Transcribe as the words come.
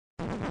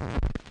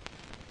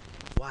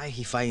Why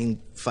he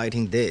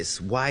fighting this?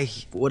 Why?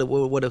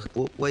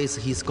 What is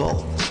his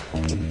goal?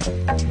 Do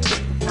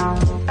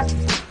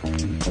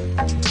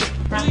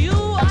you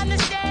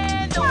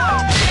understand the words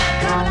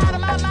that come out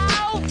of my mouth?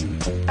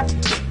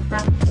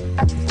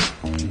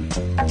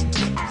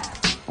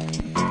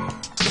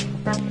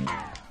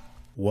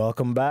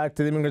 Welcome back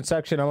to the Immigrant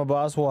section. I'm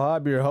Abbas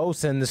Wahab, your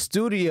host. In the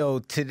studio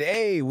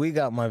today, we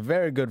got my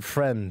very good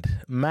friend,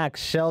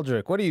 Max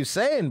Sheldrick. What are you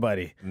saying,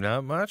 buddy?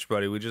 Not much,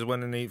 buddy. We just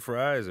went and ate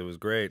fries. It was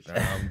great.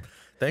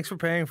 Thanks for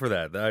paying for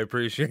that. I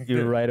appreciate it.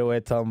 You right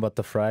away tell him about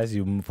the fries,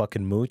 you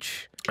fucking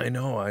mooch. I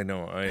know.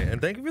 And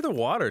thank you for the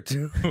water,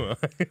 too.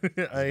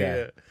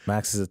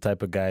 Max is the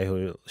type of guy who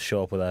will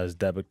show up without his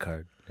debit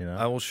card. You know?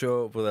 I will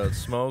show up without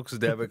Smoke's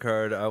debit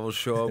card. I will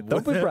show up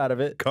Don't be proud of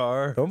it.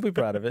 Car. Don't be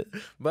proud of it.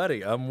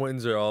 Buddy, I'm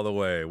Windsor all the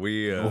way.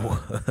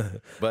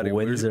 Buddy,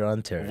 Windsor,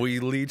 Ontario. We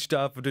leached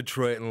off of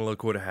Detroit, and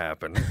look what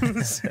happened.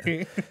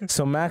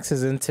 So Max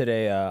is in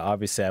today.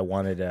 Obviously, I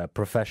wanted a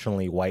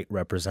professionally white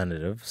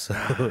representative.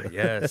 So.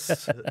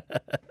 Yes.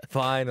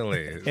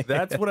 Finally.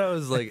 That's what I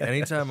was like.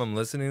 Anytime I'm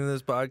listening to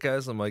this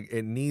podcast, I'm like,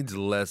 it needs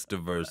less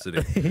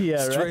diversity.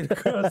 Yeah, Straight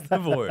across the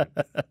board.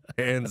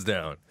 Hands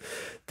down.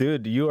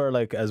 Dude, you are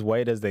like as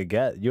white as they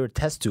get. You're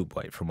test tube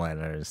white, from what I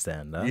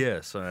understand. Huh?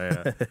 Yes,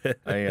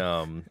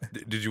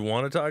 did you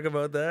want to talk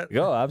about that?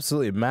 Yo,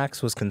 absolutely.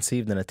 Max was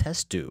conceived in a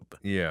test tube.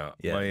 Yeah.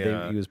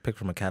 He was picked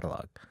from a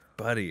catalog.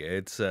 Buddy,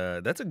 that's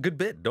a good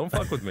bit. Don't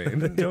fuck with me.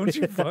 Don't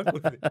you fuck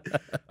with me.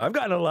 I've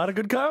gotten a lot of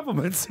good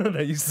compliments on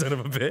that, you son of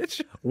a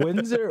bitch.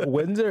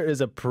 Windsor is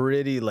a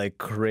pretty like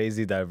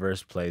crazy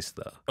diverse place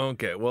though.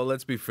 Okay, well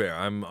let's be fair.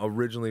 I'm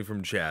originally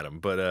from Chatham,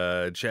 but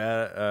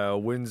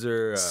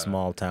Windsor,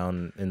 small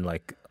town in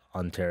like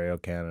Ontario,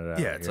 Canada.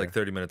 Yeah, it's like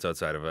 30 minutes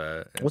outside of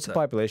What's the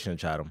population of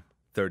Chatham?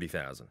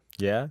 30,000.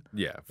 Yeah?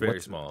 Yeah,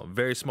 very small,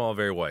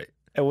 very white.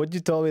 And what you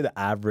told me the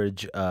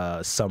average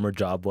summer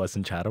job was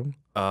in Chatham?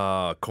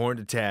 Corn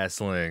to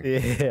tasseling.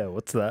 Yeah,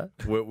 what's that?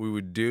 What we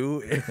would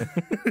do,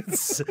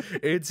 it's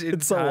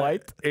so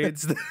white.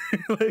 It's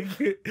like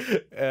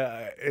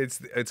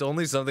it's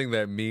only something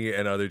that me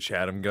and other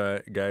Chatham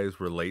guys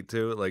relate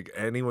to. Like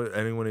any one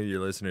of your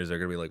listeners are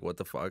gonna be like, "What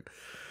the fuck?"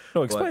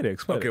 No, explain it.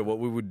 Okay, what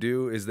we would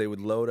do is they would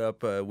load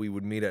up. We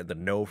would meet at the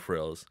No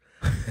Frills.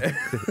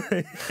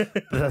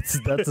 That's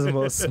the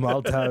most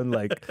small town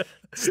like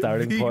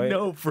starting point.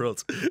 No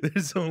Frills.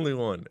 There's only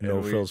one.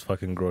 No Frills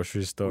fucking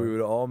grocery store. We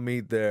would all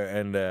meet there,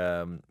 and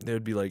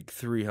there'd be like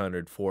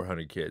 300,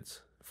 400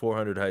 kids,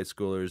 400 high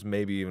schoolers,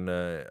 maybe even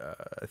I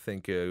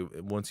think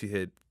once you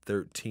hit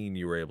 13,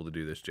 you were able to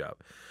do this job.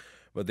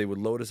 But they would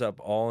load us up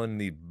all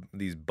in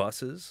these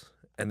buses.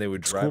 And they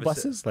would drive school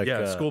buses? Like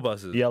school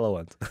buses. Yellow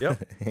ones.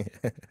 Yep.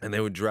 And they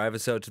would drive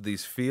us out to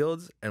these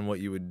fields, and what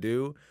you would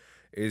do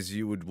is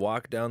you would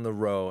walk down the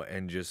row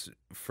and just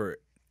for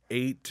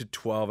 8 to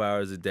 12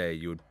 hours a day,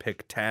 you would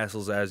pick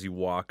tassels as you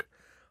walk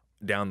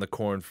down the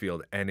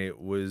cornfield, and it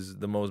was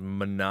the most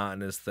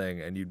monotonous thing,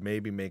 and you'd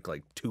maybe make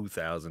like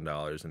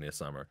 $2,000 in the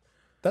summer.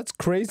 That's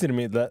crazy to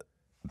me that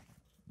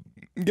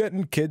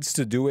getting kids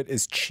to do it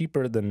is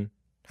cheaper than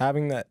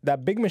having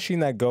that big machine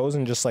that goes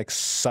and just like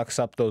sucks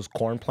up those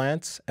corn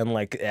plants and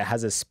like it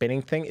has a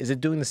spinning thing. Is it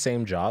doing the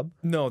same job?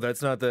 No,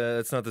 that's not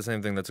the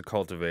same thing. That's a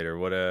cultivator.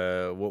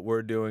 What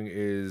we're doing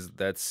is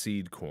that's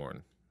seed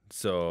corn.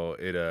 So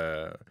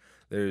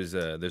there's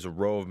a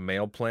row of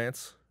male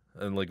plants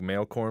and like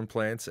male corn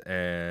plants,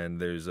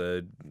 and there's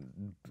a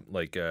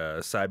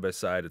side by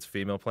side it's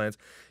female plants.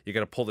 You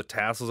got to pull the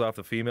tassels off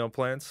the female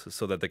plants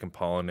so that they can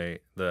pollinate.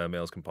 The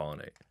males can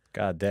pollinate.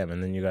 God damn,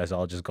 and then you guys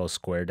all just go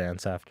square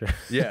dance after.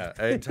 Yeah,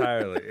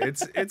 entirely.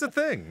 It's a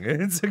thing.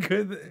 It's a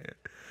good thing.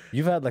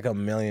 You've had like a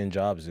million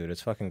jobs, dude.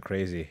 It's fucking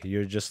crazy.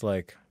 You're just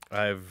like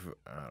I don't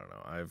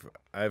know.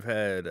 I've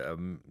had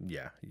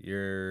yeah,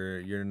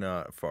 you're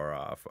not far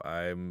off.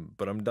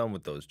 But I'm done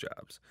with those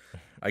jobs.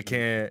 I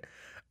can't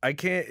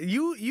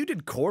you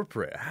did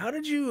corporate. How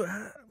did you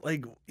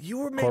you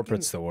were making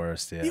corporate's the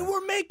worst, yeah. You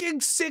were making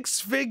 6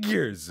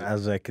 figures. I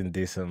was making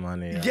decent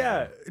money.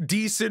 Yeah,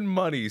 decent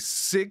money.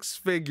 6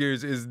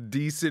 figures is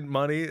decent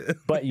money.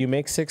 But you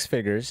make 6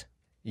 figures,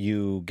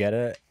 you get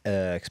a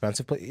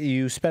expensive place.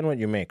 You spend what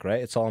you make,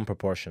 right? It's all in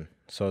proportion.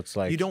 So it's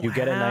like you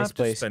get a nice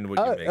place. Spend what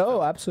you make.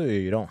 Oh,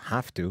 absolutely. You don't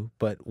have to.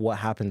 But what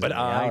happens in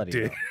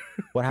reality?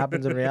 What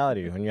happens in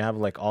reality when you have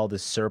like all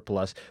this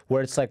surplus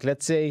where it's like,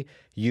 let's say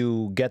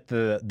you get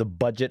the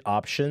budget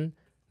option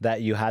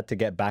that you had to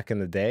get back in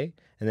the day,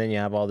 and then you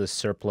have all this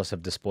surplus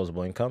of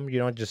disposable income. You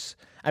don't just,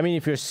 I mean,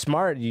 if you're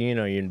smart, you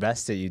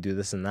invest it, you do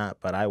this and that.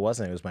 But I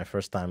wasn't. It was my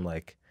first time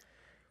like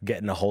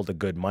getting a hold of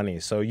good money.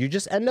 So you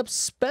just end up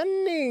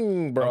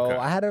spending, bro. Okay.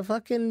 I had a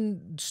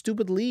fucking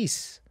stupid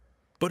lease.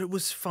 But it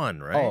was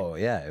fun, right? Oh,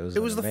 yeah. It was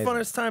the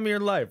funnest time of your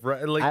life,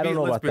 right? Like, I don't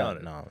know let's about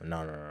be that.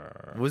 No.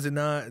 Was it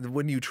not,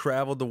 when you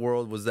traveled the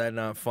world, was that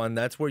not fun?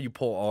 That's where you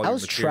pull all your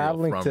material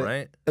traveling from,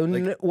 right?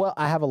 Well,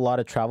 I have a lot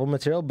of travel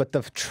material, but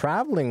the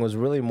traveling was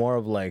really more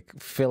of like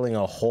filling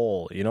a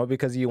hole,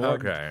 because you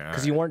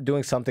weren't, you weren't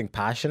doing something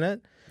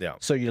passionate. Yeah.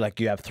 So you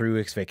have 3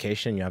 weeks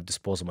vacation, you have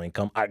disposable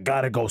income. I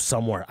gotta go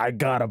somewhere. I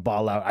gotta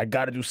ball out. I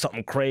gotta do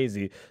something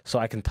crazy so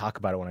I can talk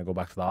about it when I go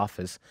back to the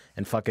office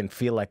and fucking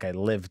feel like I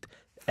lived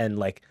and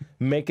like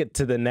make it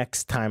to the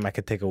next time I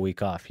could take a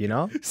week off, you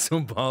know? So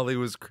Bali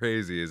was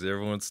crazy. Is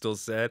everyone still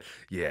sad?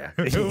 Yeah.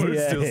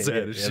 Everyone's still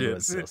sad as shit.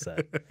 Everyone's still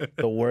sad.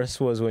 The worst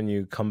was when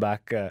you come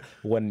back,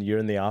 when you're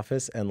in the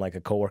office and like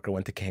a coworker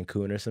went to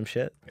Cancun or some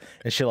shit.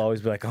 And she'll always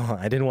be like, oh,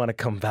 I didn't want to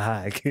come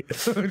back.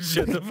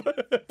 Shut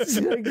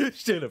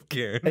up,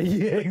 Karen.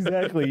 Yeah,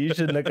 exactly. You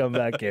shouldn't have come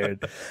back, Karen.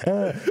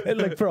 And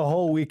like for a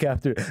whole week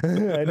after,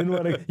 I didn't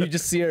want to. You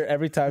just see her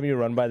every time you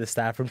run by the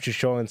staff room. She's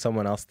showing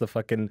someone else the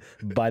fucking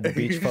by the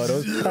beach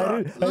photos.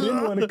 I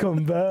didn't want to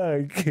come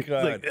back.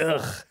 God. Like,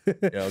 ugh.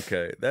 Yeah,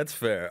 okay, that's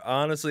fair.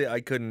 Honestly,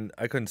 I couldn't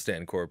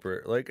stand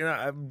corporate. Like,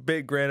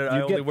 big granted,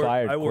 I only get work.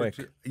 fired I worked.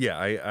 quick. Yeah,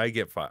 I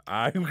get fired.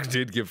 I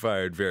did get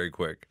fired very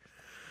quick.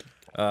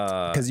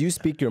 Because you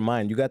speak your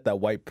mind. You got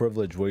that white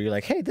privilege where you're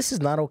like, hey, this is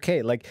not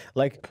okay. Like,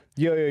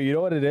 yo, you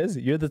know what it is?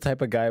 You're the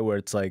type of guy where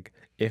it's like,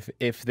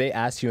 if they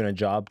ask you in a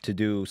job to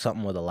do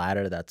something with a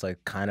ladder that's like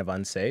kind of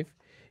unsafe,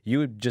 you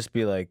would just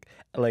be like,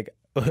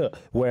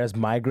 whereas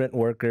migrant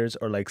workers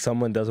or like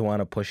someone doesn't want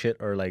to push it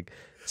or like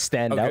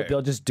stand out,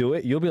 they'll just do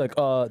it. You'll be like,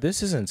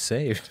 this isn't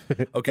safe.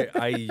 Okay,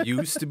 I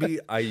used to be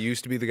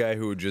the guy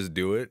who would just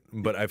do it,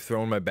 but I've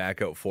thrown my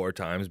back out 4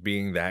 times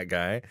being that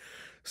guy.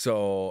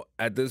 So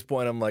at this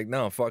point, I'm like,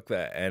 no, fuck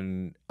that.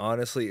 And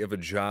honestly, if a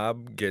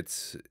job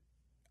gets,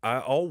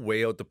 I'll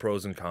weigh out the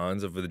pros and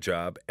cons of the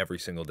job every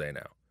single day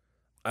now.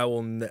 I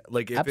will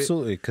if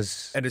absolutely,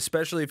 because and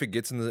especially if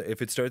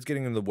it starts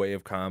getting in the way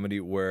of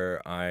comedy,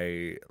 where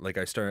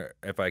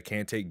if I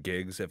can't take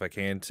gigs, if I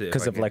can't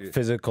because of like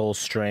physical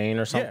strain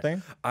or something.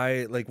 Yeah,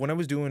 I like when I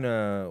was doing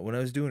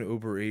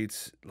Uber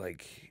Eats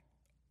like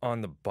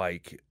on the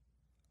bike.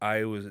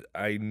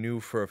 I knew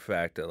for a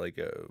fact that like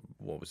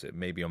what was it,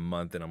 maybe a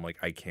month, and I'm like,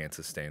 I can't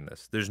sustain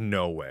this. There's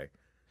no way.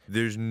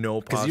 There's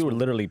no possible. Because you were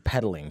literally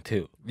pedaling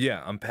too.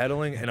 Yeah, I'm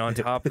pedaling, and on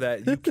top of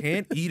that, you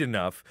can't eat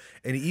enough.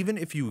 And even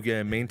if you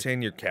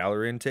maintain your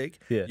calorie intake,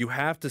 you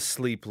have to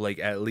sleep like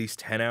at least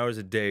 10 hours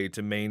a day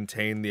to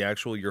maintain your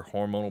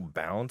hormonal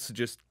balance,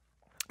 just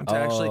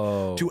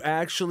to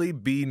actually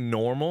be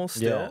normal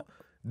still. Yeah.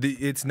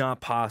 It's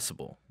not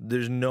possible.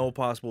 There's no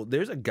possible.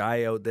 There's a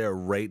guy out there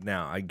right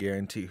now, I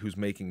guarantee, who's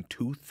making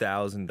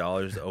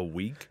 $2,000 a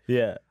week.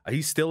 Yeah.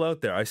 He's still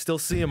out there. I still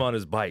see him on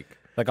his bike.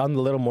 Like on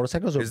the little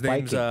motorcycles or his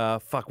biking?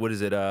 Name's what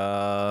is it?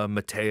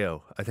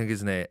 Mateo, I think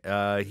his name.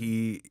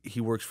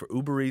 He works for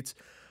Uber Eats,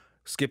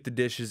 Skip the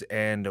Dishes,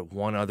 and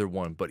one other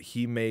one. But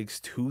he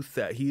makes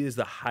he is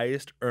the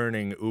highest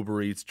earning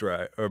Uber Eats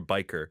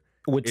biker.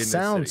 Which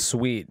sounds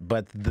sweet,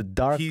 but the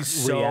dark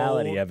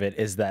reality of it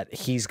is that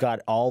he's got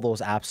all those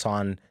apps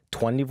on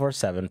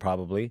 24/7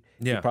 probably.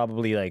 Yeah. He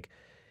probably like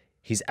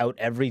he's out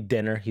every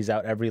dinner, he's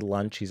out every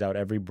lunch, he's out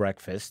every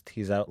breakfast,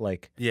 he's out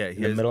like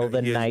in the middle of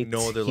the night.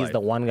 He's the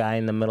one guy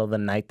in the middle of the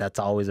night that's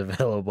always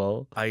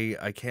available.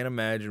 I can't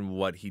imagine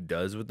what he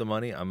does with the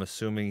money. I'm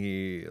assuming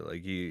he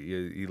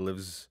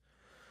lives.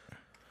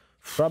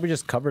 Probably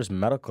just covers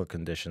medical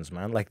conditions,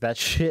 man. Like that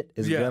shit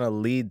is gonna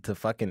lead to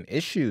fucking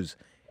issues.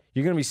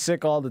 You're gonna be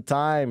sick all the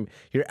time.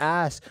 Your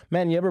ass,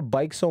 man. You ever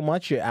bike so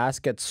much your ass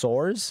gets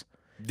sores?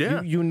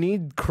 Yeah. You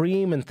need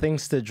cream and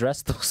things to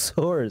address those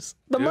sores.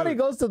 The money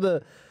goes to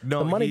the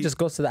money just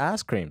goes to the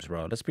ass creams,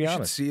 bro. Let's be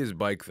honest. You should see his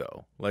bike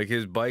though. Like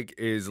his bike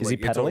is he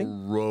like pedaling?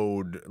 It's a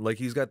road. Like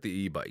he's got the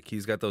e-bike.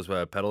 He's got those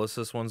pedal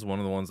assist ones. One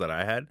of the ones that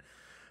I had.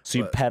 So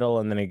you pedal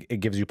and then it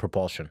gives you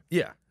propulsion.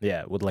 Yeah.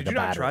 Yeah, with like Did a you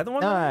not battery. try the one?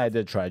 Nah, I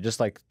did try.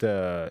 Just like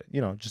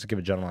just to give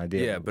a general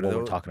idea of what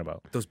we're talking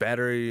about. Those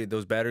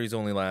batteries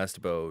only last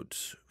about,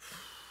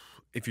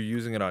 if you're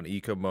using it on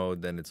eco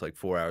mode, then it's like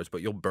 4 hours,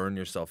 but you'll burn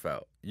yourself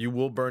out. You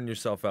will burn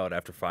yourself out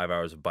after 5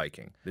 hours of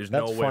biking. There's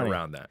no way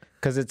around that.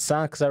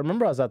 Because I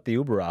remember I was at the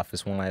Uber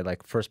office when I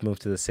like first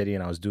moved to the city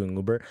and I was doing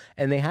Uber,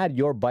 and they had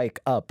your bike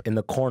up in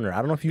the corner. I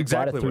don't know if you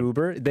bought it through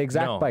Uber. The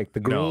exact bike,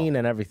 the green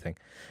and everything.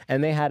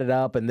 And they had it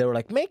up and they were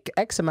like, make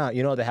X amount.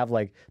 You know, they have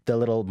like the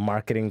little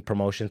marketing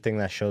promotion thing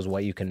that shows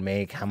what you can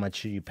make, how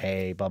much you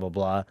pay, blah, blah,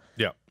 blah.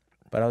 Yeah.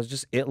 But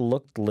it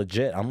looked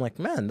legit. I'm like,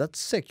 man, that's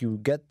sick. You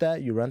get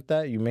that, you rent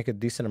that, you make a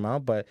decent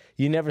amount, but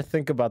you never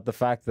think about the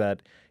fact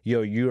that,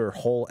 your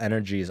whole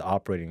energy is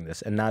operating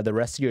this. And now the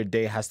rest of your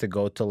day has to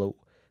go to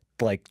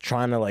like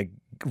trying to like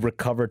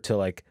recover to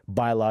like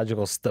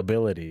biological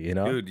stability, you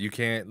know? Dude, you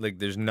can't, like,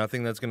 there's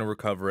nothing that's going to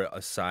recover it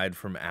aside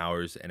from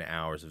hours and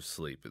hours of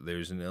sleep.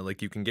 There's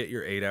like, you can get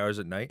your 8 hours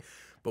at night,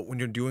 but when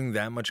you're doing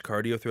that much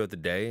cardio throughout the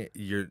day,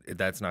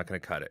 that's not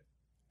going to cut it.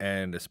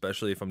 And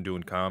especially if I'm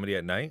doing comedy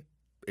at night,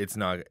 it's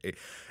not.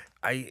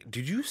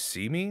 Did you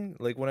see me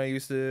like when I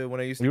used to?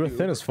 You were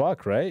thin as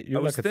fuck, right? You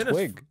were like a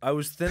twig. I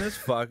was thin as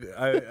fuck.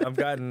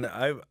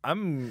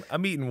 I'm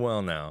eating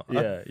well now.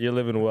 Yeah, you're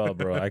living well,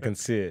 bro. I can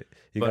see it.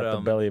 You got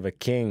the belly of a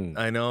king.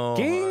 I know.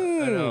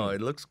 King. I know. It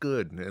looks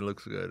good. It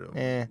looks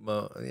good.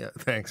 Well, yeah.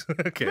 Thanks.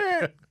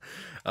 Okay.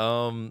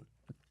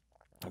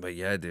 But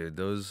yeah, dude,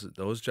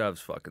 those jobs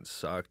fucking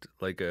sucked.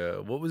 Like,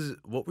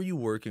 what were you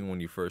working when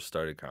you first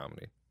started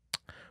comedy?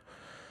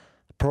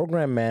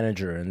 Program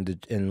manager in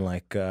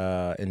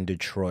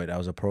Detroit. I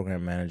was a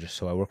program manager,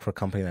 so I worked for a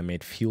company that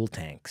made fuel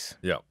tanks.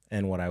 Yeah.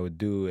 And what I would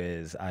do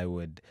is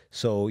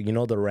so you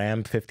know the Ram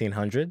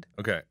 1500?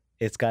 Okay.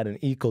 It's got an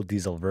eco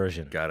diesel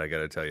version. God, I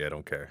gotta tell you, I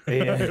don't care.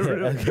 Yeah,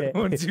 okay.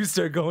 Once you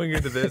start going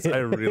into this, I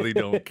really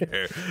don't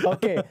care.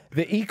 Okay,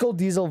 the eco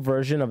diesel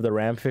version of the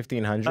Ram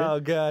 1500. Oh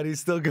God, he's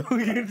still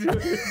going into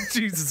it.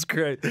 Jesus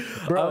Christ,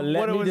 Bro,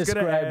 let me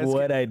describe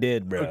what I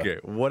did, bro. Okay,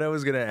 what I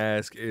was gonna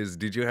ask is,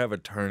 did you have a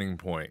turning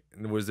point?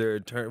 Was there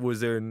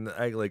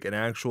like an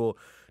actual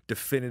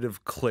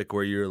definitive click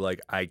where you're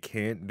like, I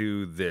can't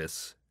do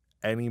this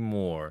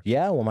anymore?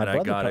 Yeah, when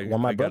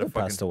my brother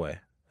passed away.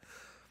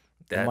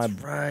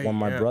 That's right. When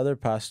my brother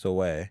passed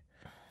away,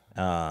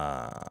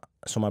 so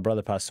my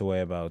brother passed away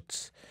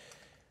about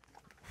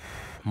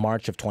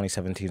March of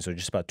 2017, so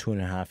just about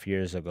 2.5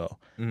 years ago.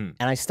 And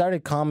I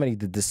started comedy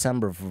the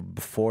December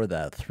before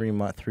that,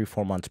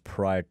 4 months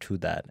prior to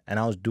that. And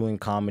I was doing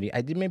comedy.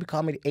 I did maybe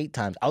comedy 8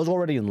 times. I was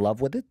already in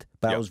love with it,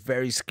 but I was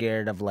very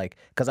scared of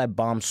because I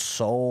bombed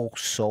so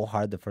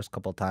hard the first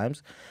couple of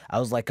times.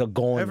 I was like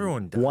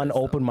Everyone does, one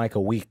open mic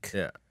a week.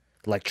 Yeah.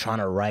 Like trying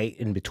to write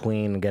in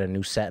between and get a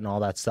new set and all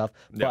that stuff.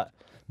 But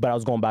I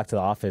was going back to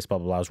the office, blah,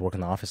 blah, blah. I was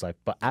working the office life.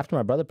 But after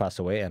my brother passed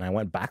away and I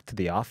went back to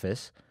the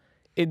office,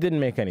 it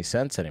didn't make any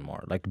sense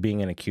anymore. Like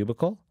being in a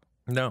cubicle.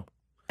 No.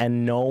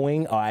 And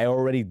knowing I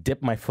already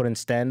dipped my foot in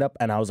stand-up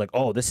and I was like,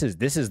 oh, this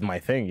is my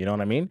thing. You know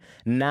what I mean?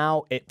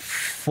 Now it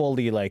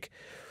fully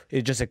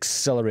it just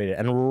accelerated.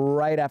 And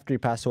right after he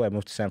passed away, I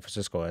moved to San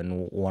Francisco.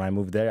 And when I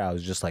moved there, I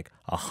was just like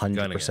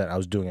 100%. I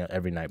was doing it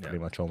every night, pretty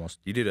much almost.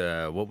 You did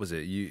what was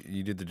it?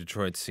 You did the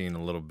Detroit scene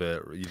a little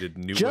bit. You did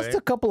New Way? Just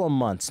a couple of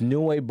months.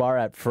 New Way Bar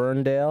at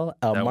Ferndale.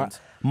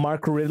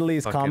 Mark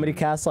Ridley's Comedy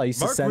Castle. I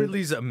used to send. Mark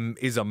Ridley's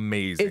is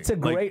amazing. It's a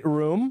great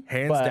room.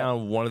 Hands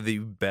down, one of the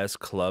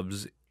best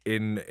clubs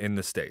in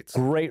the States.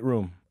 Great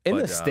room. In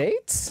the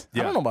States?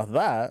 Yeah. I don't know about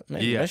that.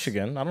 Maybe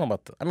Michigan. I don't know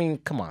about I mean,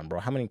 come on, bro.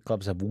 How many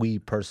clubs have we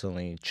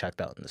personally checked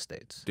out in the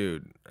States?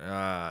 Dude,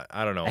 I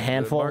don't know. A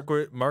handful?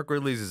 Mark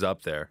Ridley's is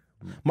up there.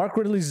 Mark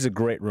Ridley's is a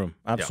great room.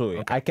 Absolutely.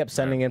 Yeah, okay. I kept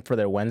sending in for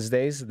their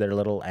Wednesdays, their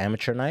little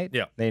amateur night.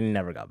 Yeah. They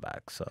never got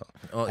back. So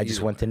I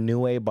just went to New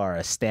Way Bar,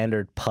 a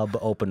standard pub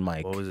open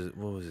mic. What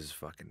was his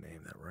fucking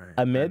name that rang?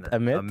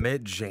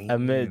 Amit James.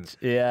 Amit,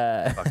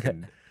 yeah.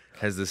 Fucking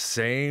has the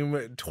same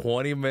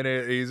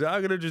 20-minute. He's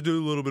I'm gonna just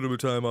do a little bit of a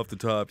time off the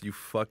top. You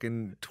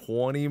fucking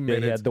 20 minutes.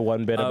 Yeah, he had the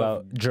one bit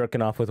about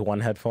jerking off with one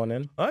headphone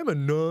in. I'm a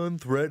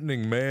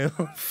non-threatening man.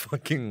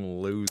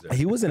 Fucking loser.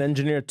 He was an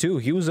engineer too.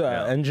 He was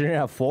an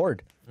engineer at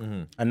Ford.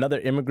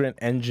 Another immigrant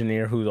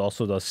engineer who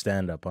also does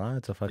stand-up. Huh?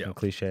 It's a fucking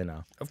cliche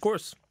now. Of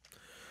course.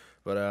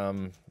 But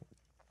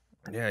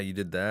yeah, you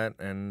did that,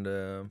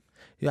 and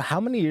yeah. How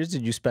many years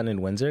did you spend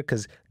in Windsor?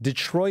 Because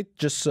Detroit,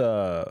 just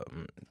so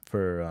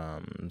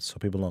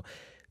people know,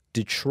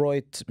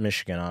 Detroit,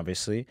 Michigan,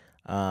 obviously,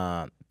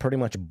 pretty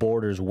much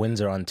borders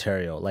Windsor,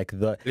 Ontario. Like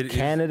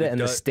Canada and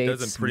the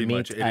States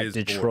meet at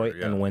Detroit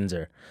and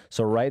Windsor.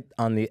 So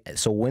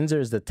Windsor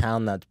is the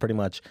town that's pretty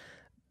much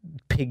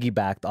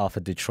piggybacked off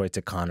of Detroit's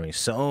economy.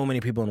 So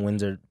many people in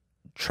Windsor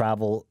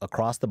travel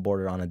across the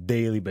border on a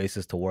daily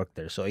basis to work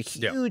there. So a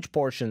huge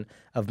portion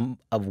of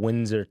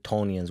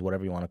Windsortonians,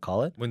 whatever you want to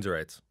call it.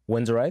 Windsorites.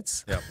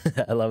 Windsorites?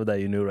 Yeah. I love that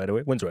you knew right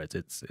away. Windsorites.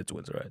 It's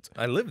Windsorites.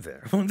 I live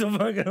there. What the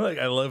fuck?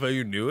 I love how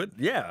you knew it.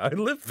 Yeah, I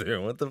live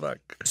there. What the fuck?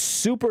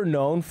 Super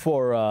known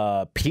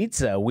for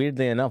pizza,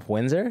 weirdly enough,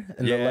 Windsor.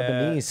 And the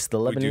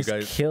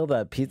Lebanese kill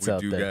that pizza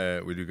out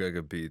there. We do got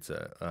good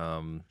pizza.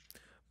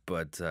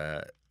 But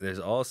there's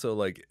also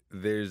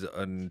there's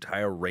an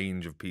entire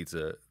range of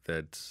pizza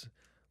that's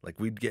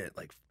we'd get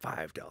 $5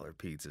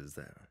 pizzas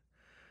there.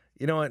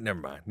 You know what? Never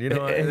mind. You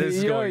know what? This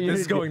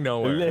is going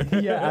nowhere.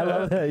 Yeah, I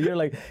love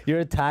that. You're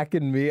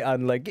attacking me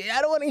on I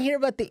don't want to hear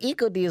about the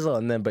eco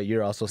diesel, but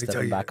you're also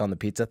stepping back on the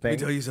pizza thing. Let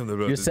me tell you something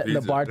about You're this setting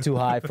pizza. the bar too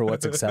high for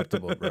what's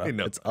acceptable, bro. I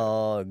know. It's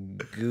all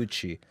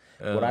Gucci.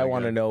 What I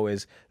want to know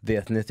is the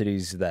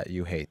ethnicities that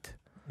you hate.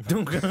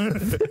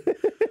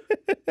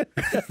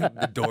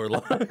 The door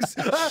locks.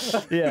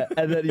 Yeah,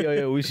 and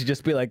then we should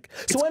just be like,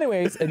 so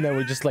anyways, and then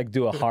we just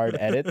do a hard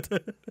edit,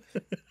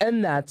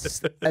 and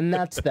that's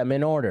them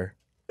in order.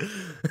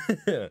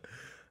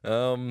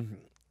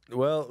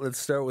 Well, let's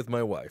start with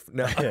my wife.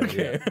 No,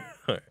 okay.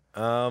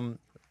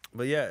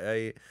 But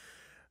yeah,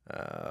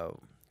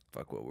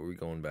 fuck. What were we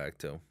going back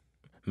to?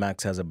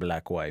 Max has a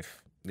black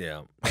wife.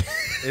 Yeah,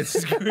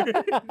 it's great.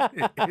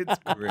 It's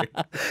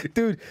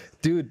great,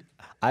 dude.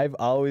 I've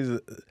always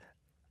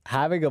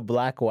having a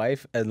black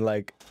wife and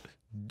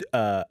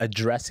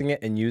addressing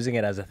it and using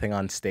it as a thing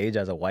on stage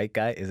as a white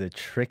guy is a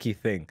tricky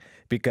thing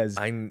because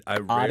I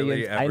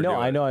rarely ever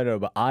I know,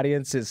 but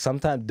audiences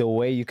sometimes the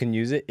way you can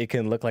use it, it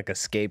can look like a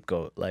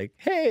scapegoat.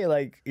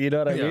 Hey, you know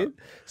what I mean?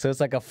 So it's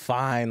like a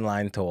fine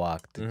line to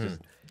walk. To just...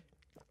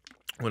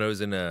 When I was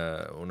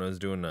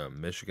doing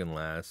Michigan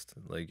last,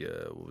 what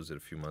was it,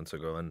 a few months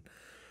ago, and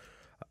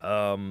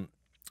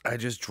I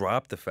just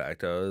dropped the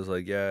fact. I was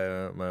like,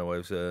 yeah, my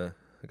wife's I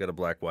got a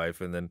black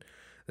wife, and then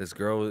this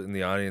girl in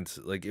the audience,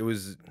 like it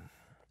was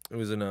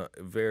in a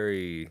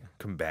very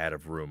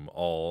combative room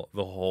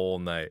the whole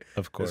night.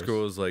 Of course. This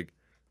girl was like,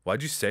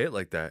 "Why'd you say it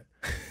like that?"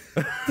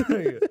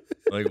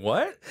 Like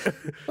what?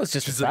 Well, it's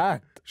just She's a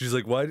fact. Like, she's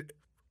like,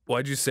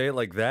 why'd you say it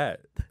like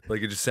that?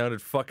 Like it just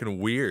sounded fucking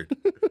weird.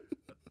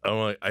 I'm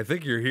like, I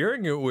think you're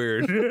hearing it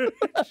weird.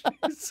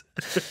 Was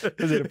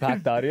it a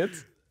packed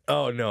audience?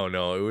 Oh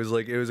no, it was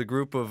a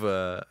group of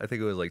I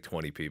think it was like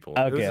 20 people.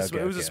 Okay,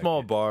 it was a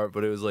small bar,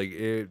 but it was like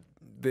it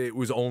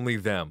was only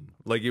them.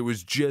 Like it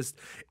was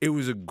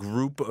a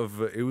group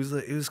of it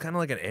was kind of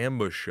like an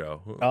ambush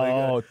show.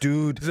 Oh,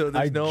 dude, so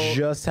I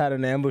just had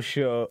an ambush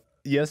show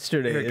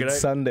yesterday. It's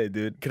Sunday,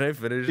 dude. Can I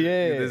finish?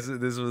 Yeah.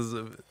 This was.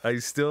 I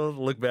still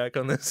look back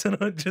on this and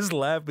I just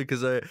laugh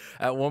because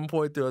at one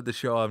point throughout the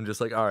show I'm just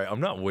like, all right, I'm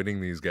not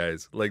winning these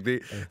guys. Like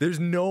there's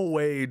no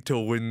way to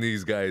win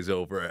these guys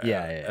over.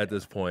 At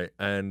this point.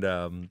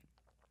 And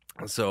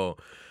so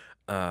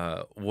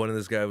one of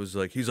this guy was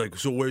like, he's like,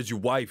 so where's your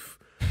wife?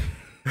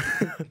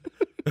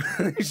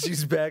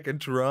 She's back in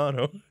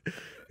Toronto.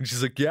 And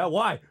she's like, yeah,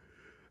 why?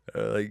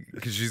 Like,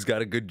 because she's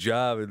got a good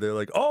job. And they're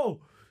like, oh.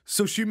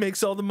 So she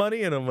makes all the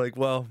money, and I'm like,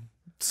 well,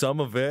 some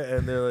of it.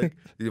 And they're like,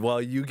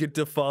 well, you get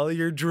to follow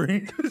your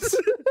dreams.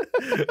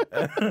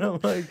 And I'm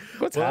like,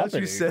 what's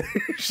happening?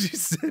 She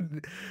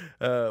said,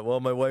 well,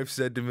 my wife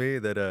said to me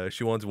that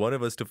she wants one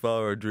of us to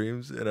follow our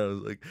dreams, and I was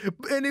like,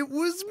 and it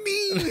was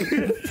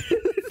me.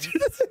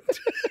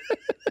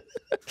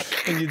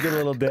 And you did a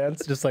little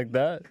dance just like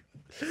that.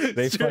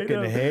 They Straight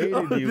fucking up.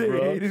 hated you, They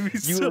bro. hated me You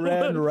so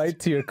ran much. right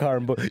to your car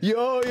and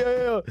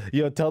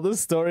yo, tell the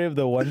story of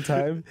the one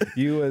time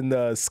you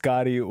and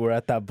Scotty were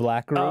at that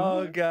black room.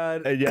 Oh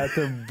God! And you had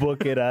to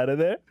book it out of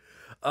there.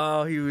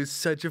 Oh, he was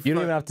such a. You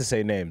don't even have to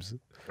say names.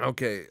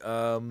 Okay.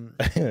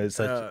 It's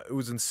such It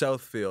was in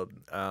Southfield.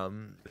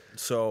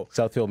 So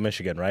Southfield,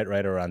 Michigan, right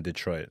around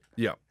Detroit.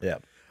 yeah. Yeah.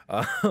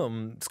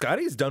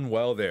 Scotty's done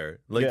well there.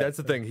 Like Yeah. that's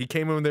the thing. He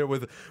came in there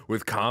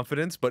with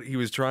confidence, but he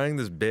was trying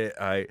this bit.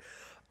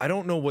 I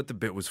don't know what the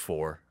bit was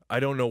for. I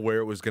don't know where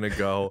it was gonna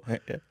go.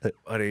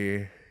 But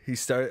he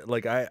started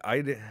like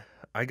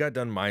I got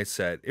done my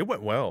set. It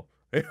went well.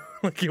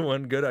 Like it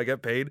went good. I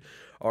got paid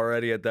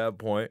already at that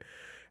point.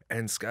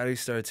 And Scotty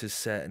starts his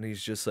set and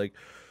he's just like,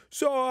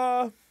 so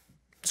I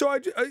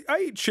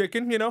eat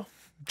chicken, you know.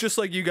 Just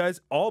like you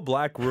guys, all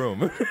black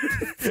room.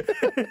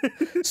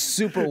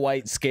 Super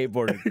white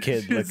skateboarder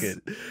kid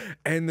looking.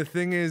 And the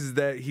thing is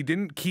that he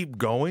didn't keep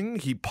going.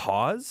 He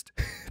paused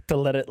To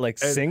let it like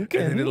sink.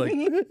 and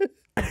then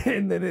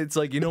and then it's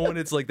like, you know, when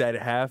it's like that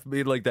half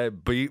beat, like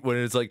that beat when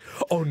it's like,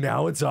 oh,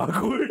 now it's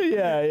awkward.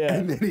 Yeah.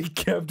 And then he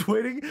kept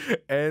waiting,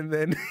 and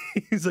then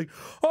he's like,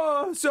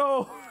 oh,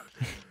 so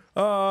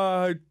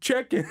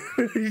chicken.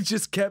 He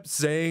just kept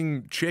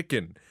saying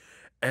chicken.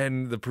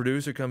 And the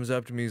producer comes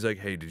up to me. He's like,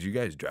 hey, did you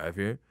guys drive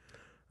here?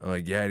 I'm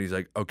like, yeah. And he's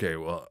like, okay,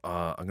 well,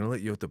 I'm going to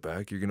let you out the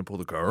back. You're going to pull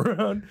the car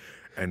around.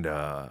 And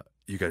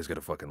you guys got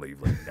to fucking leave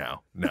like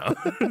now. No.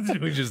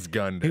 We just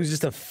gunned He it. was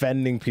just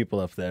offending people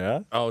up there, huh?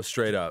 Oh,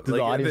 straight up. Did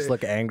the audience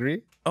look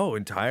angry? Oh,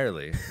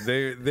 entirely.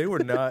 They were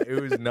not.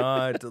 It was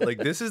not like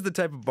this is the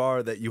type of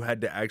bar that you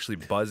had to actually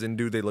buzz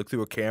into. They look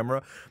through a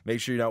camera, make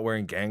sure you're not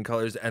wearing gang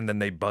colors, and then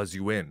they buzz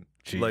you in.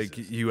 Jesus. Like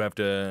you have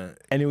to.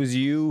 And it was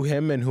you,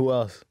 him, and who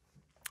else?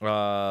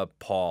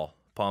 Paul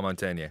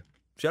Montaigne.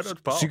 Shout out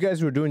to Paul. So you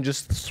guys were doing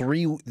just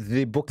three.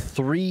 They booked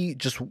three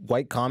just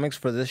white comics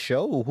for this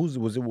show. Who's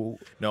was it? Did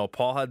No,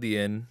 Paul had the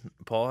in.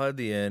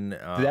 they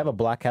have a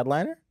black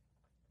headliner?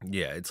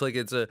 Yeah, it's like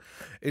it's a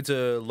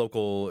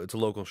local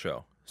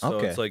show. So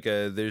Okay. it's like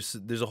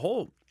there's a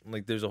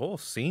whole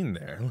scene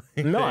there.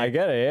 No, I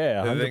get it.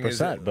 Yeah, The thing is,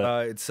 100%.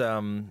 But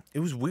it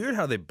was weird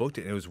how they booked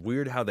it. And it was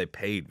weird how they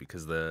paid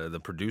because the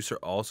producer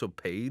also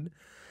paid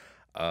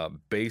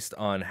based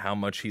on how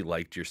much he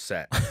liked your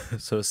set.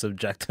 so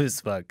subjective as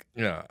fuck.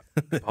 Yeah,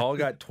 Paul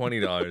got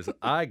 $20.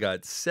 I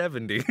got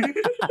 $70.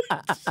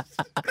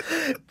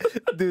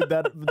 Dude,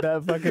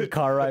 that fucking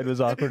car ride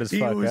was awkward as He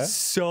fuck. was Huh?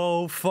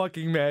 so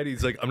fucking mad.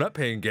 He's like, I'm not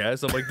paying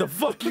gas. I'm like, the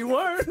fuck you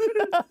are.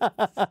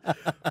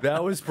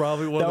 That was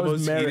probably one That of the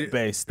was most merit heated.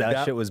 based.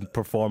 That shit was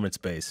performance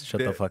based.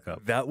 Shut the fuck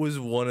up. That was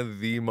one of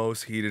the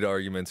most heated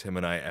arguments him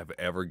and I have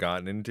ever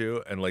gotten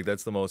into, and like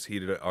that's the most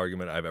heated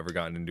argument I've ever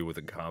gotten into with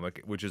a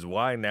comic, which is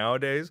why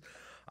nowadays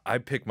I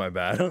pick my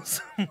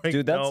battles. Like,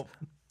 Dude, that's nope.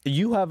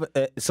 you have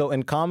so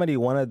in comedy,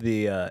 one of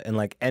the in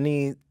like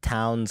any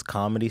town's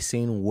comedy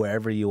scene,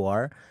 wherever you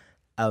are,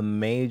 a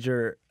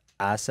major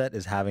asset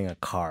is having a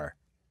car.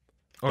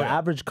 The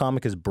average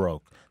comic is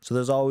broke, so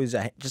there's always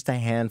just a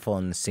handful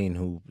in the scene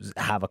who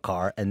have a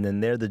car, and then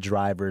they're the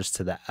drivers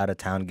to the out of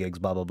town gigs,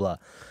 blah blah blah.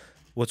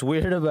 What's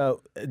weird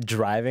about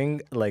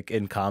driving, like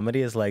in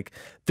comedy, is like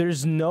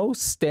there's no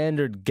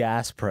standard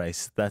gas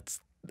price that's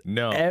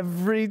No.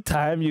 Every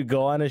time you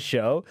go on a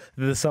show,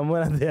 there's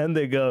someone at the end.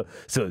 They go,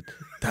 "So,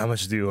 how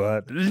much do you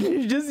want?"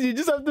 You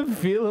just have to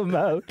feel them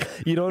out.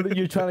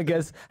 You're trying to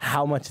guess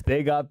how much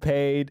they got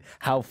paid,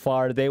 how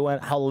far they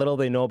went, how little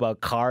they know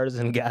about cars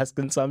and gas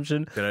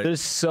consumption.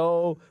 There's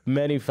so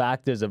many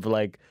factors of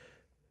like.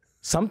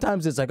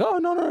 Sometimes it's like, oh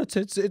no,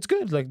 it's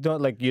good. Like,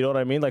 don't like, you know what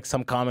I mean? Like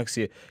some comics,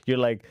 you're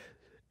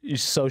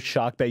so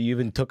shocked that you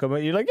even took them.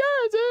 You're like,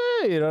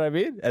 yeah, you know what I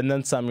mean? And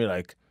then some, you're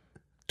like,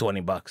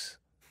 $20.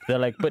 They're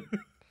like, but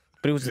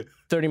it was a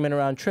 30-minute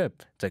round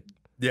trip. It's like,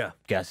 yeah,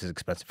 gas is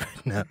expensive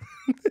right now.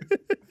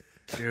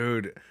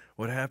 Dude,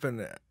 what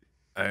happened?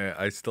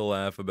 I still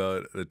laugh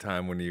about the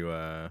time when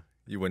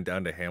you went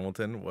down to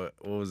Hamilton. What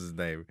was his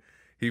name?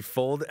 He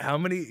folded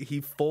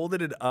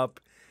it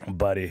up.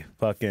 Buddy,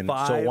 fucking.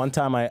 5. So one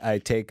time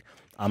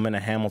I'm in a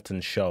Hamilton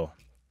show.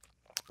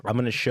 I'm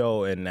in a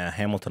show in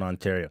Hamilton,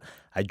 Ontario.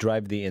 I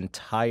drive the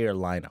entire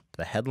lineup.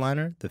 The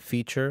headliner, the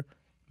feature.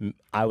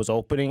 I was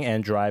opening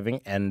and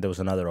driving, and there was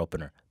another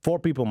opener. 4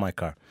 people in my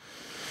car.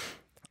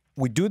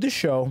 We do the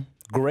show.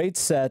 Great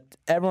set.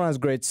 Everyone has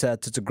great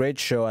sets. It's a great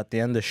show. At the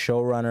end, the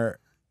showrunner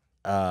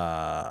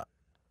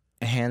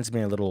hands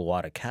me a little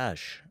wad of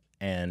cash.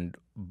 And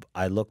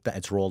I looked at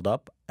it's rolled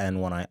up.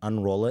 And when I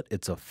unroll it,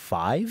 it's a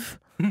 5.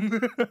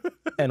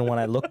 And when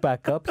I look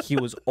back up, he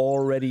was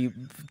already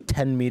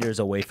 10 meters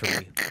away from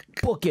me.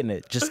 Booking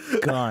it. Just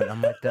gone.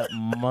 I'm like, that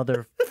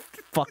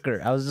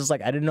motherfucker. I was just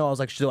like, I didn't know. I was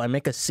like, should I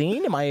make a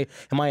scene? Am I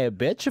a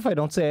bitch if I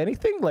don't say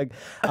anything? Like,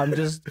 I'm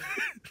just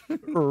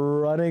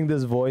running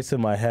this voice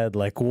in my head.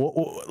 Like,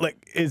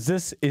 is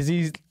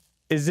he?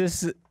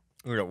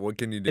 What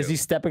can you do? Is he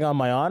stepping on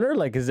my honor?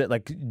 Like, is it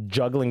like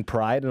juggling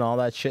pride and all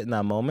that shit in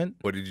that moment?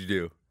 What did you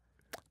do?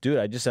 Dude,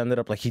 I just ended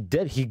up like he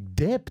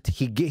dipped.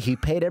 He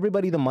paid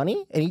everybody the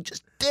money and he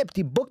just dipped.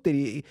 He booked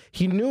it.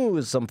 He knew it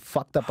was some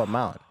fucked up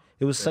amount.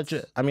 It was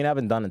I mean, I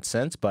haven't done it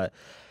since, but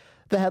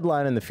the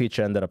headline and the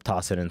feature ended up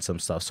tossing in some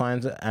stuff. So I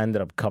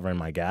ended up covering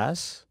my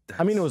gas.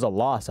 I mean, it was a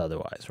loss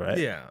otherwise, right?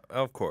 Yeah,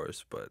 of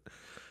course, but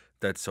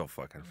that's so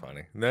fucking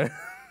funny.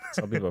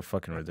 Some people are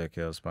fucking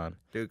ridiculous, man.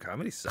 Dude,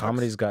 comedy sucks.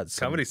 Comedy's got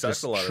some comedy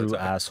sucks a lot true of the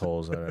time.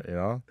 assholes in it, you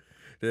know?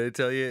 Did I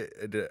tell you?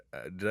 Did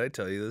I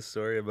tell you this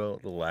story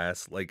about the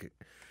last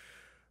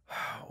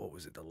what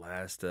was it? The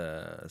last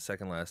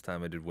second last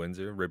time I did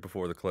Windsor, right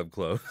before the club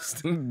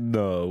closed.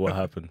 No, what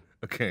happened?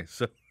 Okay,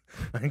 so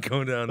I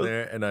go down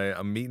there and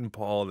I'm meeting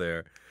Paul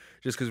there,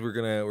 just because we're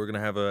gonna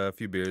have a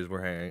few beers.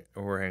 We're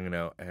hanging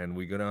out, and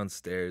we go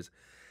downstairs,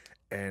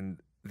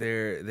 and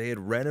they had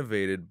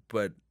renovated,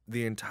 but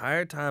the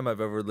entire time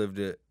I've ever lived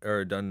it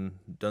or done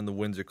the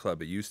Windsor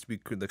Club, it used to be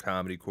the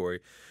Comedy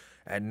Quarry.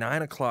 At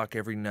 9 o'clock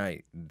every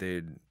night,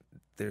 there'd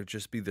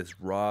just be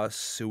this raw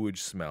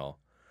sewage smell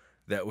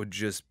that would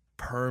just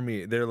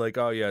permeate. They're like,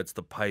 oh yeah, it's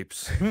the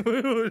pipes.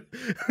 You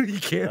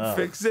can't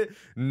fix it.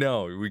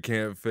 No, we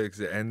can't fix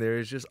it. And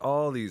there's just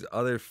all these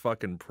other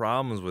fucking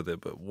problems with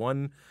it. But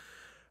one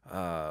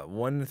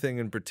thing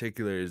in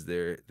particular is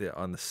there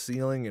on the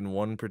ceiling in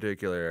one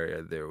particular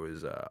area there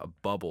was a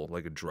bubble,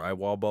 like a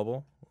drywall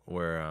bubble,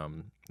 where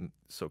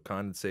so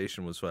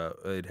condensation was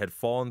it had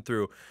fallen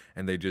through,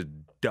 and they just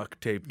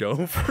duct taped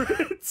over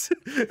it.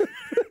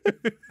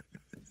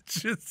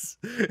 Just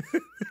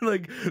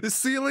like the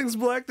ceiling's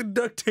black, the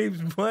duct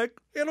tape's black.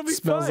 It'll be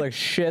Smells fine. like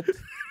shit.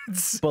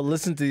 But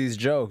listen to these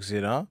jokes,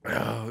 you know?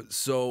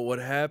 So what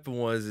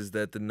happened is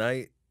that the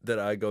night that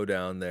I go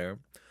down there,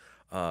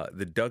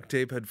 the duct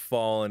tape had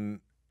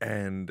fallen,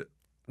 and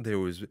there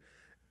was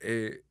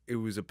it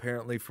was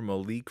apparently from a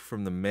leak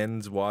from the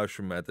men's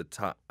washroom at the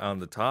top on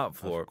the top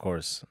floor. Of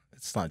course,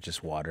 it's not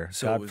just water.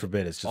 So God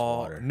forbid it's just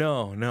water.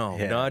 No,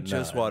 Yeah, not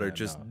just water, no.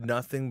 just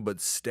nothing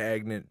but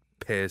stagnant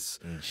piss.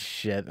 And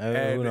shit. Who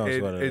And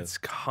knows what it is?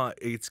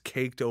 it's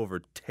caked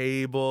over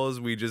tables.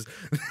 We just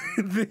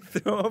they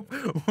throw up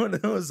one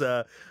of those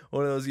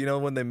you know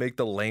when they make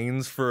the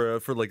lanes for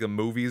like the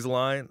movie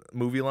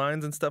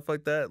lines and stuff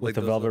like that, With like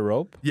the those velvet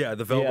rope? Yeah,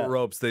 the velvet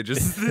ropes. They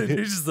just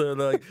they're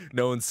like,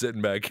 no one's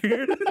sitting back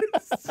here.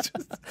 It's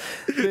just,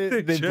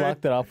 They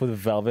blocked it off with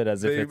velvet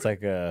as if it's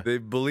like a... They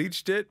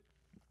bleached it.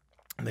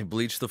 They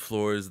bleach the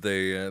floors.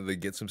 They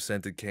get some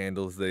scented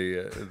candles. They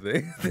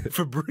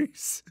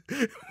Febreze.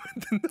 And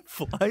then the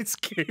flies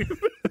came.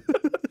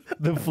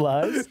 The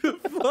flies? The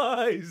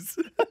flies.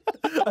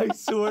 I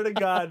swear to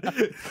God,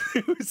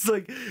 it was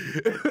like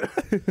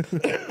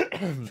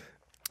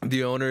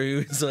the owner. He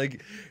was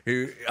like,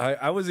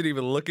 I wasn't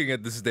even looking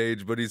at the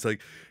stage, but he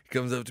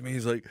comes up to me.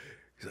 He's like,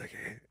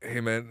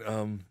 hey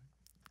man,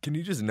 can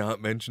you just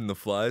not mention the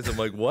flies? I'm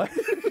like, what?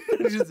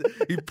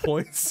 He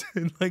points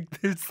and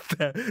like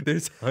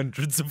there's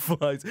hundreds of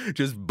flies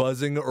just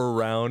buzzing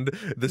around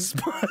the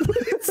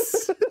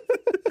spotlights.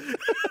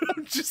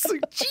 I'm just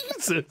like,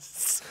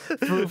 Jesus.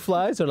 Fruit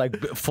flies or like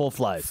full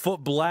flies?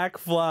 Black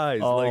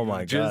flies. Oh like,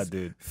 my God,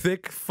 dude.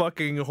 Thick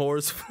fucking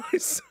horsefly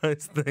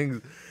sized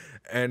things.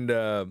 And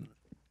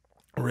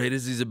right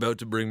as he's about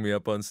to bring me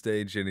up on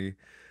stage, and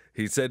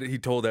he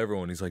told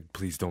everyone, he's like,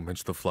 please don't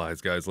mention the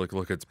flies, guys. Look,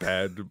 it's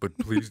bad, but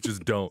please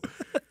just don't.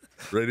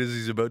 Right as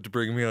he's about to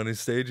bring me on his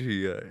stage,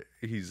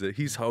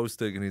 he's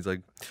hosting and he's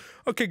like,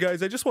 "Okay,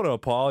 guys, I just want to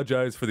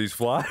apologize for these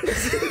flies."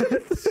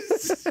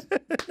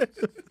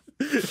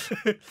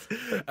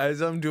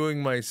 As I'm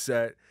doing my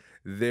set,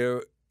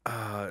 there's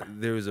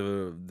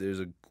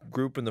a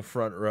group in the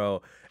front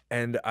row,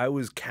 and I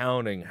was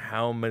counting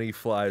how many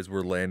flies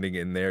were landing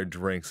in their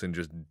drinks and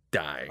just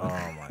dying. Oh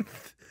my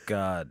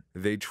God.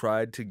 They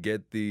tried to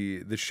get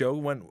the show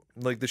went,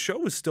 like, the show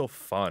was still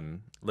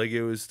fun. Like,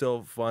 it was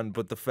still fun,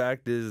 but the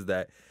fact is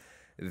that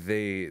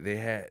they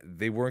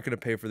weren't going to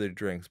pay for their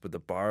drinks, but the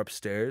bar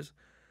upstairs,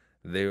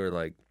 they were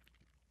like,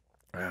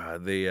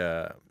 what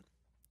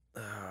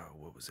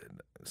was it?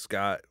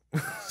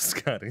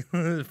 Scotty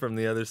from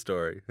the other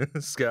story.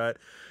 Scott,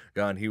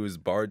 he was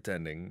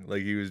bartending,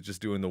 like he was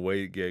just doing the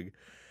wait gig,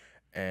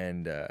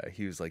 and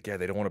he was like, yeah,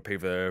 they don't want to pay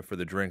for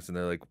the drinks, and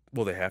they're like,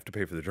 well, they have to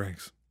pay for the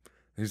drinks.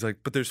 And he's like,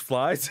 but there's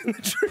flies in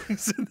the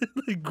drinks, and they're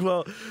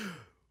like,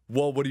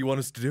 well, what do you want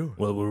us to do?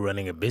 Well, we're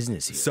running a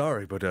business here.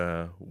 Sorry, but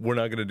we're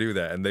not gonna do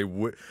that. And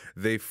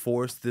they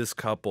forced this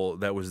couple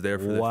that was there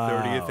for the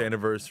 30th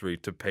anniversary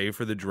to pay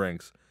for the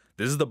drinks.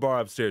 This is the bar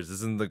upstairs. This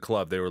isn't the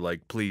club. They were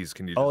like, please,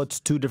 can you just... Oh, it's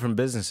two different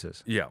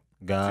businesses. Yeah.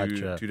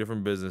 Gotcha. Two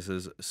different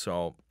businesses.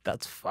 So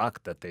that's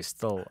fucked that they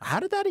still... How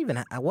did that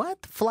even...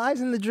 What?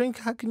 Flies in the drink?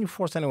 How can you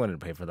force anyone to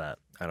pay for that?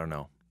 I don't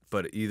know.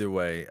 But either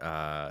way,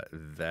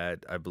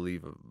 that, I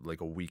believe,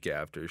 like a week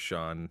after,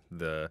 Sean,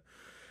 the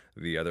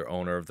other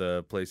owner of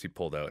the place, he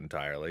pulled out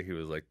entirely. He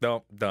was like,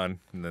 nope, done.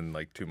 And then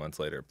like 2 months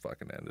later, it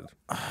fucking ended.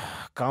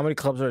 Comedy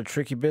clubs are a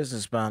tricky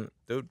business, man.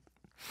 Dude.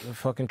 A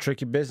fucking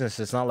tricky business.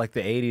 It's not like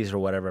the 80s or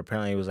whatever.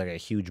 Apparently, it was like a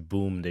huge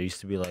boom. There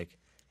used to be like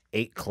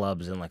 8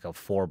 clubs in like a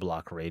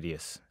 4-block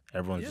radius.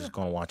 Everyone's just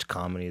going to watch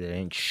comedy. There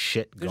ain't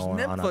shit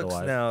going on otherwise. There's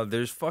Netflix now.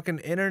 There's fucking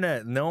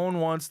internet. No one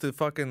wants to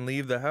fucking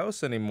leave the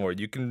house anymore.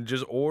 You can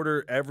just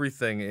order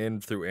everything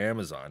in through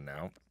Amazon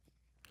now.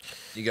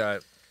 You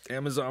got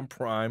Amazon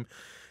Prime,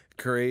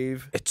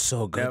 Crave. It's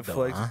so good,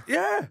 Netflix. though, huh?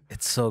 Yeah.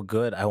 It's so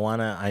good.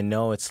 I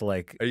know it's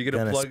like Are you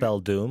gonna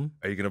spell doom.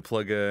 Are you going to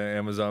plug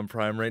Amazon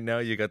Prime right now?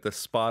 You got the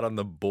spot on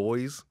The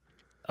Boys.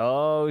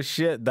 Oh,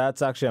 shit.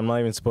 That's actually... I'm not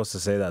even supposed to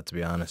say that, to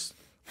be honest.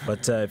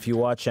 But if you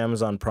watch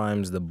Amazon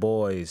Prime's The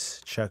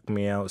Boys, check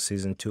me out,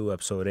 Season 2,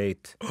 Episode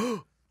 8.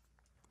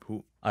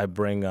 Who? I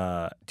bring...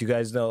 do you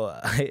guys know...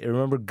 I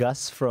remember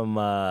Gus from...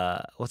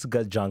 what's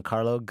Gus?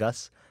 Giancarlo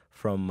Gus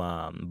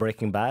from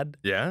Breaking Bad?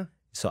 Yeah?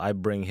 So I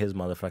bring his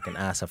motherfucking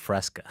ass a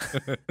fresca.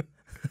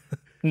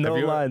 No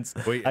lines.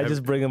 I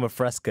just bring him a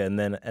fresca, and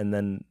then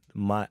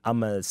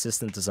I'm an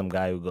assistant to some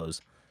guy who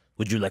goes,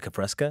 would you like a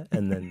fresca?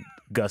 And then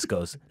Gus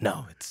goes,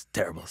 no, it's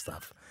terrible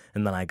stuff.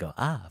 And then I go,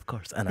 of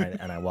course, and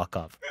I walk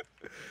off.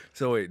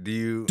 So wait, do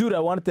you... Dude, I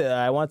want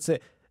to say,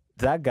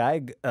 that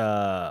guy,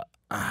 I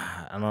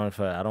don't know if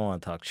I don't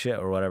want to talk shit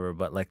or whatever,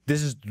 but like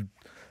this is,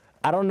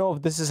 I don't know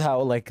if this is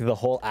how like the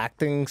whole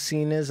acting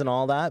scene is and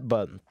all that,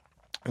 but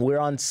we're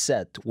on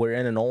set. We're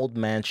in an old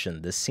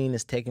mansion. The scene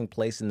is taking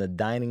place in the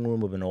dining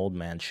room of an old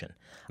mansion.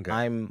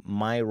 Okay.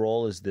 My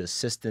role is the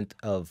assistant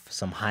of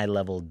some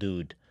high-level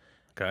dude.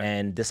 Okay.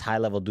 And this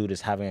high-level dude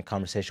is having a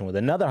conversation with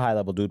another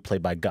high-level dude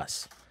played by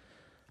Gus.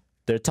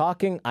 They're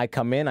talking, I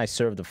come in, I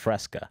serve the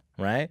fresca,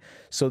 right?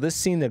 So this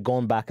scene, they're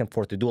going back and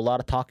forth. They do a lot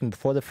of talking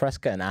before the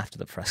fresca and after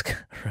the fresca,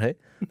 right?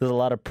 There's a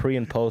lot of pre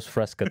and post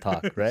fresca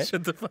talk, right?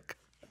 Shut the fuck up.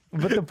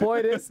 But the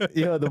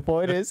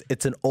point is,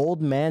 it's an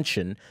old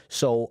mansion,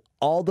 so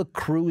all the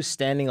crew is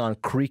standing on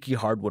creaky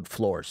hardwood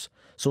floors.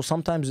 So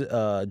sometimes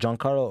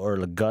Giancarlo or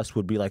Gus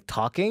would be like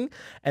talking,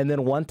 and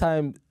then one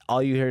time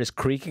all you hear is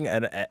creaking,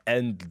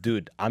 and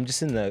dude, I'm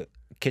just in the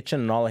kitchen,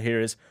 and all I hear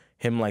is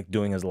him like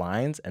doing his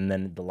lines, and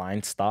then the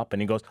lines stop,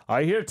 and he goes,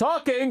 I hear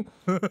talking.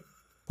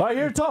 I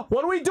hear talk.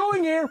 What are we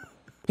doing here?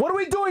 What are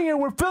we doing here?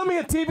 We're filming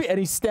a TV. And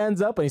he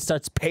stands up and he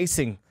starts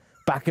pacing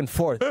back and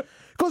forth.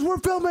 Because we're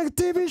filming a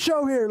TV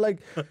show here.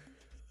 Like,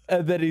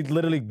 and then he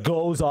literally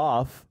goes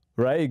off,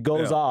 right? He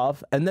goes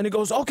off, and then he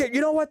goes, okay, you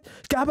know what?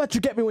 How about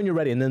you get me when you're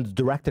ready? And then the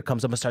director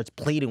comes up and starts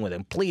pleading with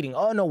him, pleading.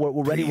 Oh, no,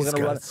 we're ready. Please, we're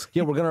going to run.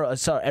 Yeah, we're going to,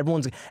 sorry,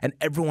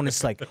 everyone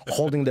is like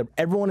holding their,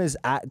 everyone is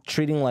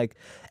acting like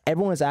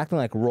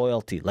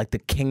royalty. Like the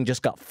king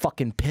just got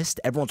fucking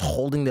pissed. Everyone's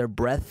holding their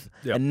breath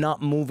and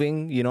not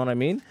moving. You know what I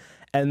mean?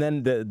 And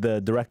then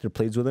the director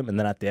pleads with him, and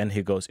then at the end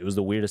he goes, it was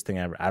the weirdest thing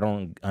ever. I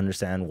don't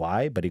understand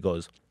why, but he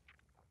goes,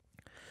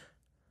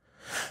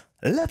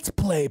 let's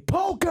play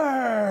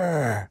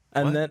poker.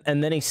 And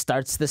then he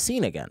starts the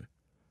scene again.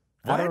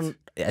 What?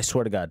 I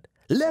swear to God.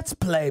 Let's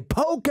play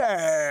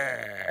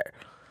poker.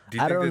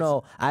 I don't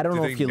know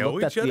if you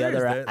looked at the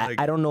other.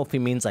 I don't know if he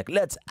means like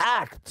let's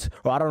act,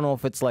 or I don't know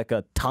if it's like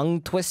a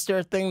tongue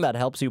twister thing that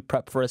helps you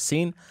prep for a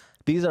scene.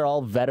 These are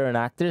all veteran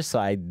actors, so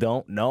I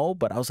don't know.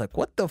 But I was like,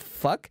 what the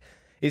fuck?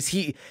 Do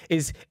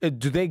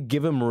they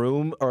give him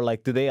room, or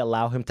like do they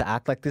allow him to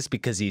act like this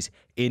because he's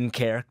in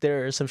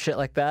character or some shit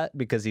like that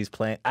because he's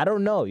playing? I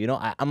don't know. You know,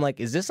 I'm like,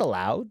 is this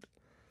allowed?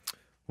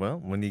 Well,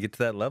 when you get to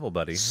that level,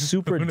 buddy.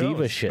 Super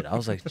diva shit. I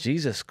was like,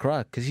 Jesus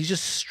Christ, because he's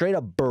just straight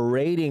up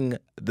berating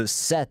the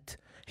set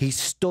He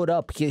stood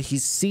up.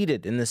 He's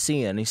seated in the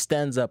scene, and he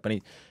stands up,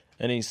 and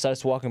he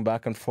starts walking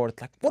back and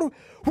forth like,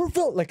 we're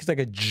felt like it's like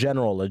a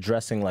general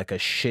addressing like a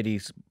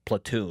shitty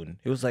platoon.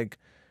 He was like,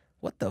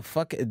 what the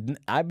fuck?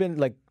 I've been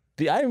like,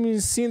 I haven't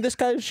even seen this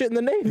kind of shit in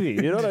the Navy.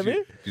 You know what I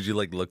mean? Did you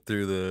like look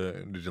through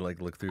the? Did you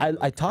like look through?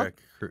 I talked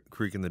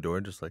creak in the door,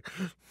 just like.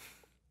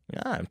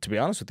 Yeah, to be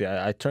honest with you,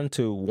 I turned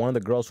to one of the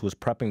girls who was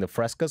prepping the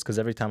frescas because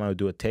every time I would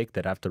do a take,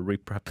 they'd have to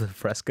re-prep the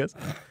frescas.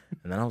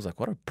 And then I was like,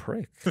 what a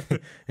prick.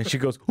 And she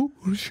goes, who?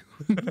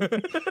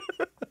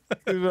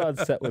 We were on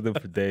set with him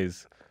for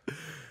days.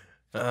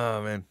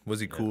 Oh, man. Was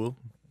he cool?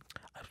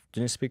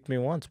 Didn't speak to me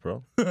once,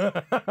 bro.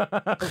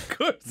 Of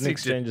course. Didn't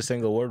exchange a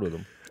single word with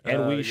him.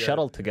 And we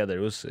shuttled together.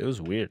 It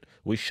was weird.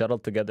 We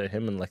shuttled together,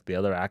 him and like the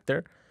other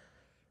actor.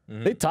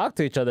 They talked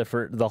to each other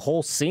for the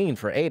whole scene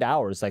for 8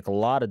 hours, like a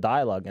lot of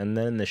dialogue. And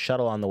then the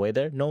shuttle on the way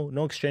there,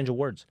 no exchange of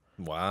words.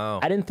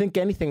 Wow. I didn't think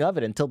anything of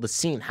it until the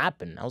scene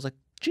happened. I was like,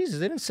 Jesus,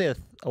 they didn't say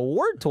a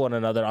word to one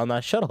another on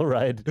that shuttle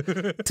ride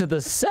to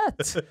the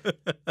set.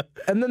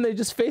 And then they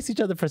just face each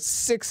other for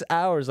 6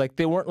 hours. Like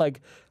they weren't like,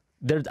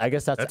 I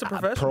guess that's a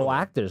professional. pro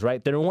actors,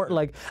 right? They weren't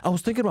like, I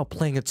was thinking about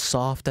playing it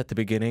soft at the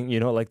beginning, you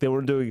know, like they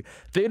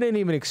didn't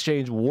even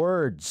exchange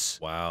words.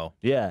 Wow.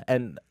 Yeah.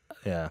 And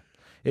yeah,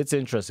 it's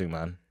interesting,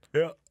 man.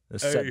 Yeah.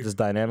 This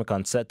dynamic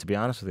on set, to be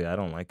honest with you, I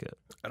don't like it.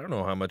 I don't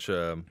know how much.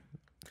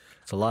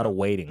 It's a lot of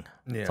waiting.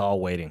 Yeah. It's all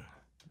waiting.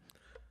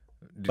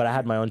 But I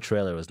had my own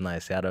trailer. It was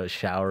nice. I had a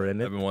shower in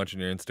it. I've been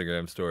watching your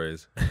Instagram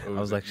stories. I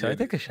was like, should I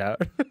take a shower?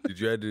 Did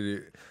you have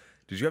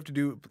to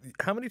do?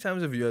 How many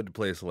times have you had to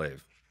play a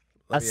slave?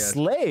 A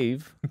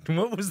slave?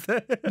 What was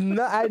that?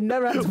 No, I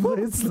never had to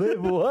play a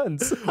slave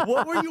once.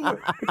 What were you?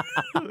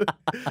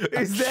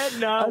 Is that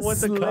not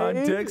what the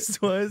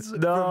context was?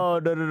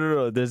 No.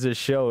 There's a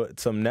show,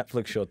 some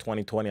Netflix show,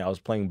 2020. I was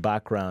playing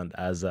background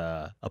as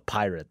a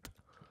pirate.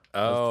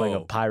 I was playing a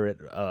pirate,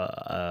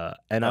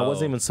 and I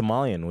wasn't even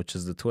Somalian, which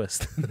is the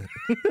twist.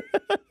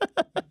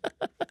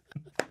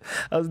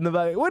 I was in the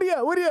back, what are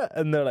you?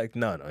 And they're like,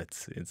 no,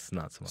 it's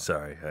not Somalian.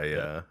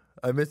 Sorry,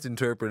 I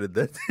misinterpreted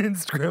that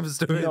Instagram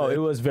story. No, it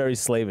was very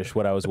slavish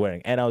what I was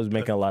wearing, and I was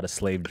making a lot of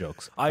slave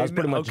jokes. I was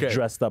pretty much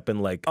dressed up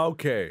in like.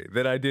 Okay,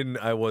 then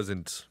I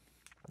wasn't.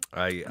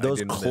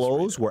 Those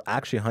clothes were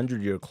actually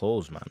 100-year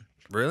clothes, man.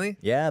 Really?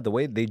 Yeah, the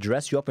way they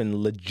dress you up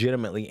in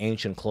legitimately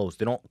ancient clothes.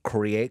 They don't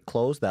create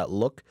clothes that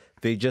look.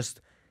 They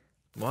just.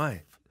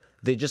 Why?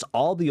 They just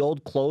all the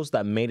old clothes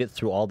that made it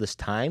through all this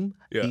time.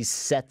 Yeah. These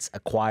sets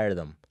acquire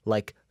them,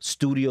 like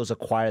studios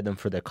acquire them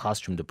for their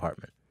costume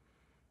department.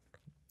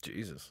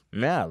 Jesus.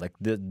 Yeah, like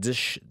the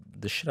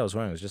shit I was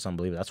wearing was just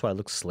unbelievable. That's why I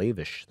look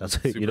slavish. That's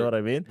you know what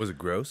I mean? Was it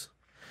gross?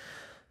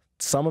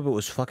 Some of it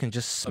was fucking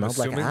just smelled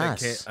like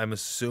ass. I'm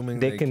assuming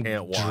they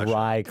can't wash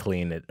dry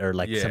clean it or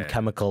like some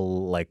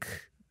chemical like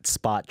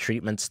spot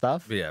treatment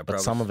stuff. Yeah, but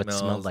some of it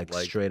smelled like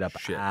straight up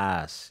shit.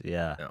 Ass.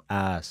 Yeah,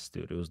 ass,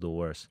 dude. It was the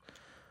worst.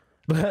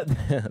 But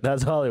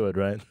that's Hollywood,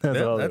 right? That's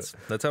Hollywood.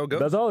 That's how it goes.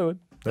 That's Hollywood.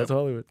 That's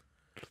Hollywood.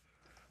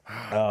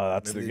 Oh,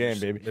 that's the game,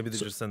 baby. Maybe they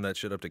just send that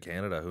shit up to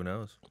Canada. Who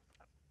knows?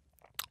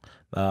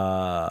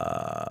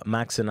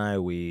 Max and I,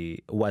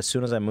 as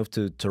soon as I moved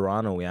to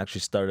Toronto, we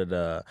actually started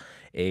a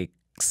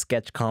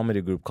sketch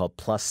comedy group called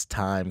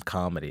PlusTime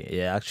Comedy.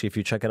 Yeah, actually, if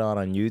you check it out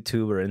on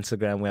YouTube or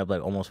Instagram, we have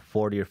like almost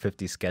 40 or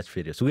 50 sketch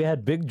videos. We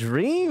had big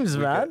dreams,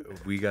 man.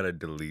 We gotta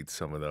delete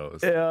some of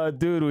those. Yeah,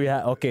 dude, we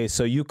had. Okay,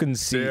 so you can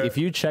see if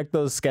you check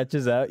those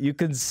sketches out, you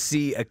can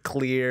see a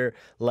clear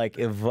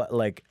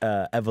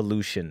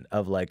evolution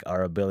of like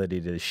our ability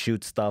to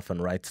shoot stuff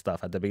and write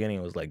stuff. At the beginning,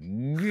 it was like,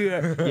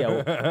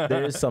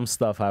 there is some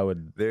stuff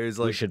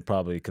we should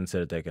probably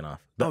consider taking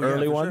off. The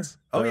early ones.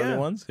 Sure. Early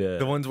ones? Yeah.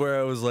 The ones where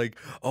I was like,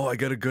 oh, I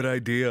got a good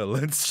idea.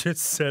 Let's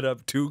just set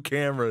up 2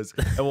 cameras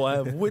and we'll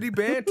have witty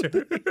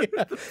banter.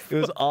 It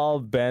was all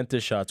banter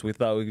shots. We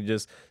thought we could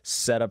just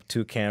set up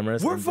 2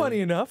 cameras. We're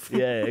funny enough.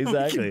 Yeah,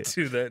 exactly. We can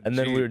do that. And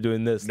then we were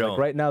doing this. No. Like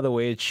right now, the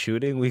way it's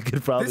shooting, we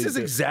could probably. This is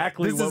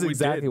exactly what we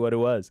did. What it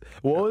was.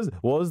 What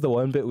was the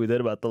one bit we did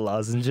about the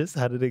lozenges?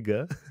 How did it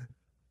go?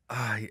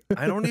 I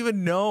don't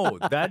even know.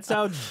 That's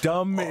how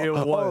dumb it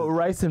was. Oh,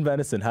 rice and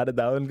venison. How did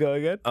that one go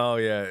again? Oh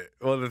yeah.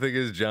 Well, the thing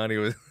is, Johnny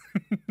was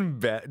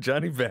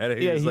Johnny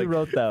Bad. Yeah, he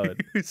wrote that one.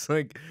 He's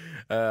like,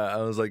 I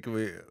was like,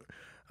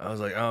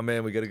 oh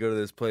man, we got to go to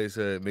this place.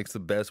 It makes the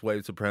best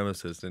white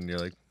supremacist, and you're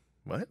like,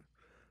 what?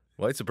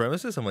 White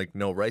supremacist? I'm like,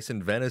 no, rice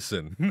and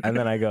venison. And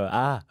then I go,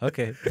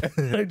 okay.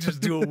 I just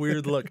do a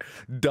weird look.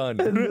 Done.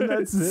 And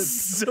that's it.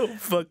 So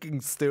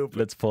fucking stupid.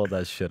 Let's pull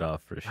that shit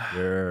off for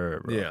sure,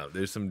 bro. Yeah,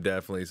 there's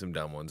definitely some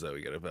dumb ones that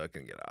we gotta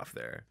fucking get off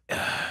there.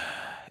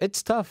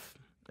 It's tough.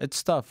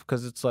 It's tough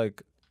because it's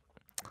like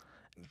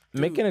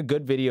making a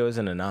good video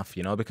isn't enough,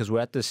 you know, because we're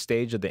at this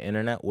stage of the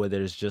internet where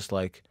there's just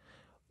like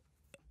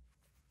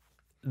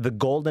the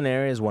golden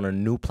area is when a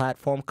new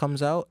platform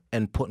comes out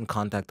and putting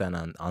contact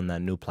on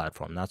that new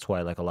platform. That's why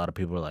like a lot of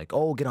people are like,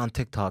 oh, get on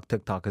TikTok.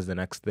 TikTok is the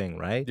next thing,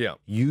 right? Yeah.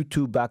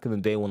 YouTube back in the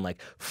day when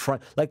like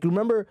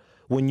remember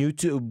when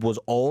YouTube was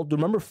old?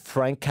 Remember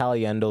Frank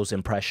Caliendo's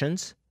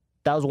impressions?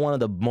 That was one of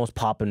the most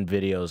poppin'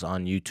 videos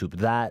on YouTube.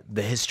 That,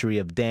 the history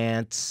of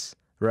dance,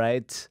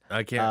 right?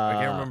 I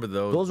can't remember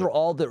those. Those were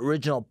all the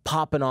original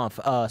popping off.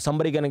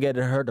 Somebody gonna get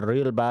hurt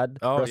real bad.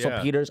 Oh, Russell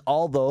yeah. Peters,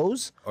 all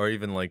those. Or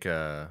even like,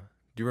 do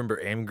you remember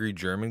Angry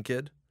German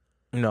Kid?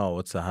 No,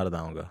 what's that? How did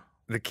that one go?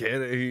 The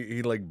kid,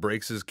 he like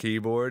breaks his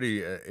keyboard.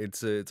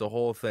 It's a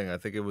whole thing. I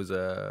think it was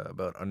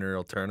about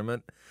Unreal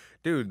Tournament.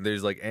 Dude,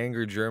 there's like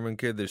Angry German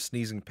Kid. There's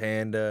Sneezing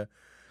Panda.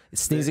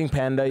 Sneezing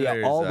Panda, yeah,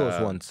 There's, all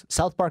those ones.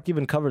 South Park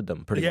even covered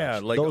them pretty much. Yeah,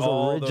 like those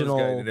all original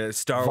those guys,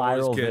 Star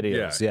viral Wars Kid,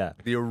 videos. Yeah.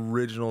 The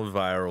original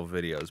viral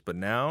videos. But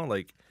now,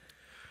 like,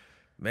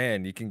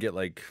 man, you can get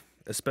like,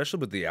 especially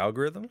with the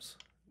algorithms,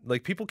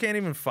 like people can't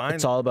even find.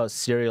 It's all about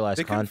serialized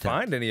they content. They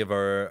can't find any of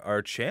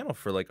our channel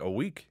for like a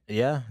week.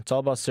 Yeah, it's all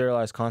about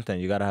serialized content.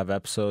 You got to have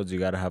episodes. You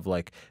got to have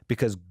like,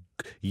 because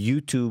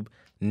YouTube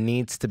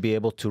needs to be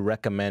able to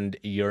recommend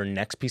your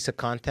next piece of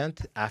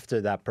content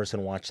after that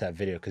person watched that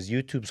video, because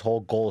YouTube's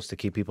whole goal is to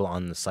keep people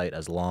on the site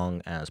as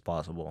long as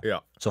possible. Yeah.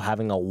 So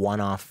having a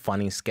one-off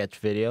funny sketch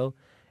video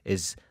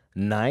is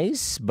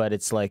nice, but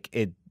it's like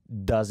it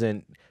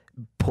doesn't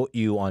put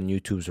you on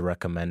YouTube's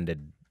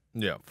recommended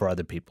for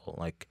other people.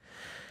 Like,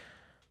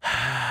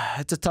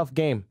 it's a tough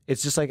game.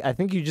 It's just like, I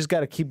think you just got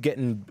to keep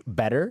getting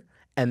better,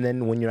 and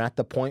then when you're at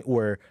the point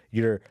where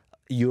you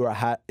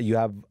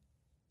have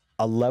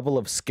a level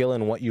of skill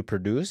in what you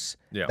produce,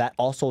 that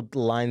also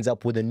lines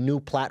up with a new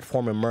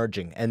platform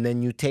emerging, and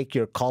then you take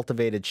your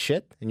cultivated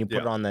shit and you put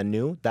it on the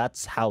new.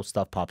 That's how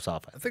stuff pops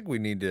off. I think we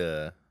need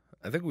to.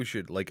 I think we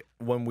should, like,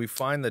 when we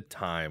find the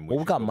time.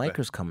 We got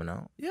micers coming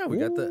out. Yeah, we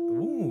got the.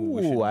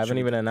 Ooh, I haven't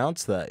even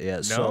announced that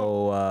yet. No?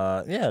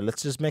 So yeah,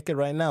 let's just make it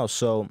right now.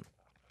 So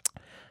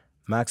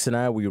Max and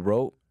I, we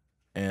wrote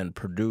and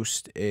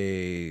produced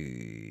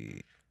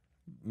a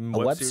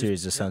web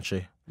series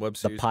essentially. Web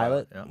series the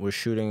pilot we're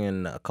shooting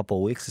in a couple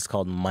of weeks. It's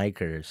called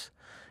Micers.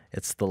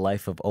 It's the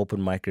life of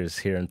open micers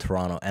here in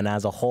Toronto, and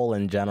as a whole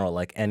in general,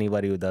 like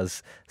anybody who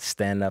does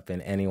stand up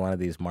in any one of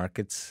these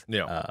markets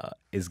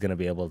is gonna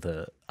be able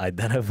to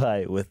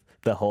identify with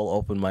the whole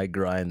open mic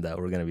grind that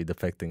we're gonna be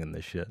depicting in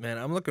this shit. Man,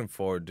 I'm looking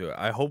forward to it.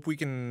 I hope we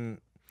can.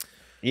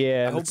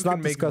 Yeah, I hope we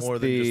can make more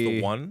than just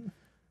the one,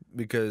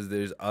 because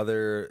there's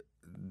other.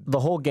 The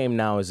whole game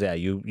now is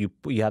you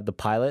have the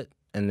pilot,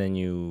 and then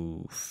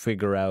you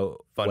figure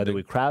out whether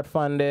we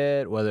crowdfund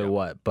it, whether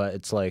what. But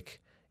it's like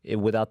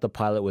without the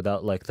pilot,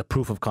 without like the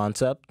proof of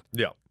concept.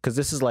 Yeah. Because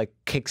this is like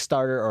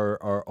Kickstarter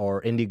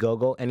or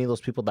Indiegogo. Any of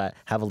those people that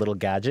have a little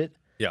gadget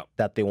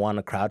that they want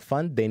to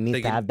crowdfund, they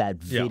need to have that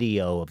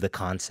video of the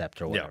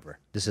concept or whatever.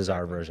 This is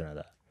our version of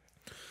that.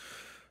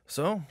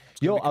 So,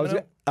 yo, I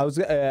was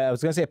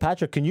gonna say,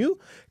 Patrick, can you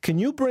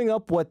bring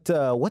up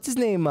what's his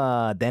name,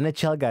 the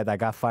NHL guy that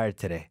got fired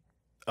today?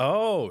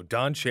 Oh,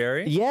 Don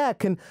Cherry? Yeah,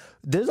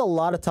 there's a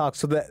lot of talk.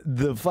 So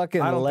the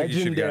fucking I don't legendary. think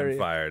he should have gotten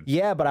fired.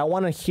 Yeah, but I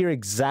want to hear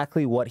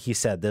exactly what he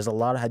said. There's a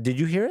lot of. Did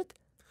you hear it?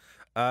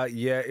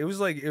 Yeah, it was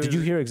like. Did you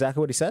hear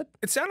exactly what he said?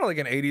 It sounded like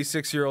an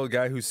 86-year-old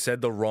guy who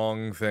said the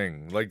wrong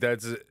thing. Like,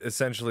 that's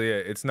essentially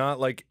it. It's not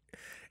like.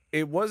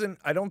 It wasn't.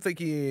 I don't think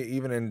he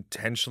even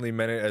intentionally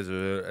meant it as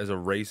a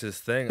racist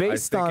thing.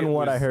 Based on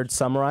what I heard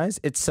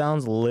summarized, it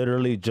sounds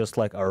literally just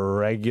like a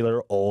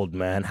regular old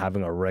man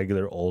having a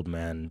regular old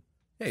man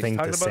thing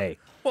to say.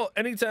 Well,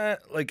 anytime,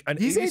 like an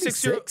He's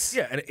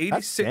 86-year-old, an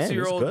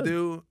 86-year-old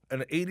dude,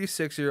 an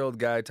 86-year-old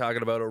guy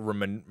talking about a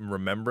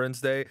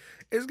Remembrance Day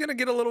is gonna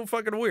get a little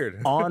fucking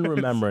weird. On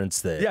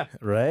Remembrance Day,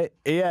 right?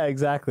 Yeah,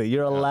 exactly.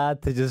 You're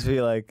allowed to just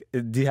be like,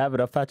 do you have it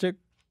up, Patrick?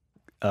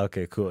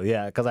 Okay, cool.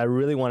 Yeah, because I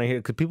really want to hear.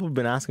 Because people have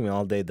been asking me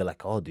all day. They're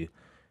like, "Oh, did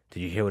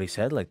you hear what he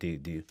said? Like, do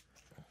you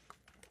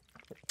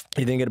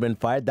think it'd have been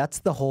fired?" That's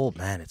the whole,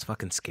 man. It's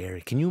fucking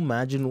scary. Can you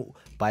imagine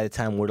by the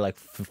time we're like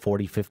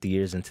 40, 50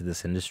 years into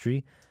this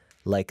industry,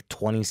 like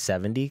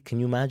 2070? Can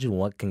you imagine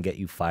what can get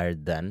you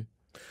fired then?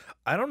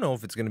 I don't know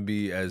if it's gonna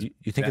be as.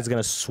 You think it's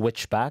gonna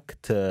switch back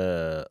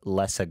to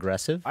less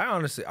aggressive?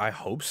 I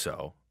hope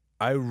so.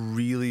 I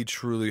really,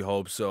 truly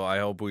hope so. I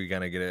hope we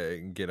kind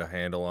of get a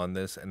handle on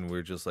this, and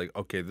we're just like,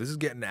 okay, this is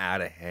getting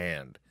out of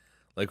hand.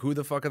 Like, who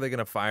the fuck are they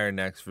gonna fire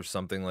next for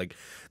something like?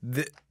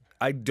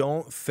 I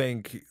don't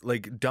think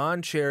like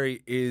Don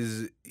Cherry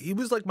he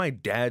was like my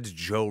dad's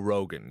Joe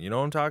Rogan. You know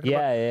what I'm talking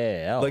about?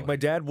 Yeah. Like my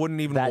dad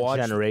wouldn't even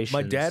watch.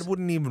 My dad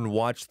wouldn't even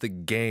watch the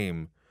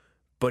game,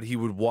 but he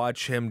would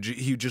watch him.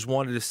 He just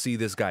wanted to see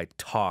this guy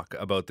talk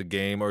about the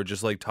game or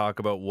just like talk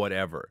about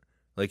whatever.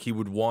 Like he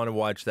would want to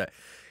watch that.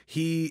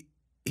 He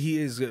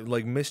is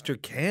like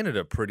Mr.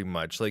 Canada pretty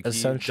much. Like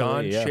Don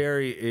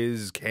Cherry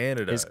is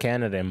Canada. Is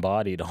Canada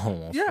embodied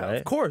almost. Yeah, right?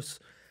 Of course.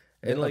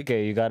 And like,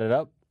 okay, you got it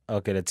up?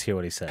 Okay, let's hear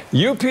what he said.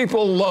 You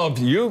people love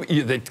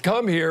they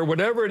come here,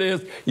 whatever it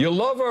is, you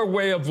love our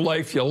way of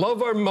life, you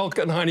love our milk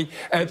and honey.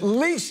 At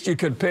least you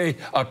could pay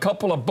a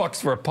couple of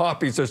bucks for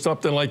poppies or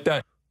something like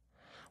that.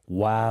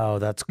 Wow,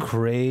 that's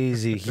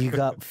crazy. He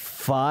got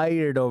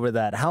fired over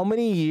that. How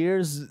many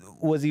years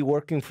was he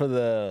working for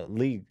the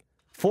league?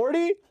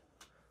 40?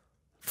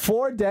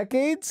 4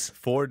 decades?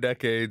 4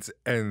 decades,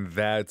 and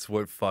that's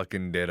what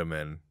fucking did him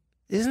in.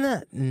 Isn't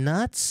that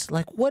nuts?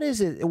 Like, what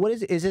is it? What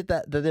is it? Is it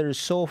that they're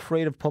so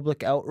afraid of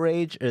public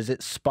outrage? Or is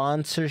it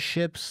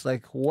sponsorships?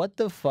 Like, what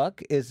the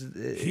fuck is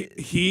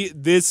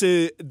This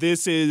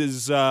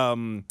is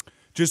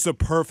just a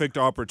perfect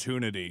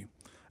opportunity.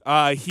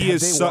 He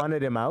is. They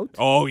wanted him out.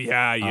 Oh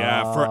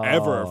yeah,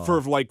 forever,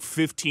 for like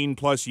 15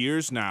 plus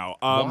years now.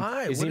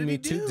 Why? Is What he did Me he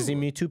Too? do? Does he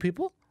Me Too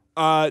people?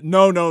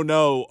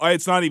 No.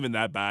 It's not even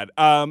that bad.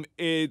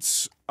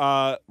 It's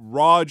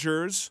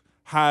Rogers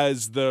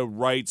has the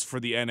rights for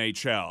the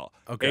NHL.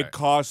 Okay. It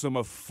cost them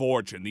a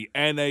fortune. The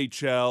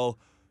NHL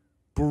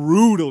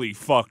brutally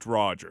fucked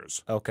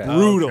Rogers. Okay.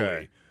 Brutally.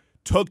 Okay.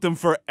 Took them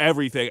for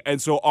everything.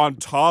 And so on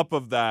top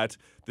of that,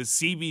 the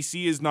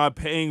CBC is not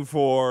paying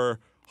for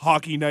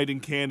Hockey Night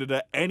in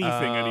Canada,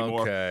 anything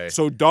anymore. Okay.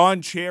 So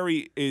Don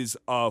Cherry is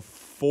a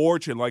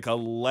fortune, like a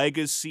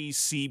legacy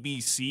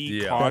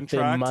CBC That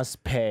contract. they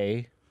must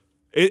pay.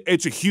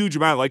 It's a huge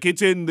amount. Like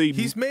it's in the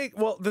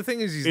the thing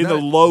is he's in not, the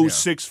low yeah.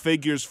 six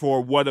figures for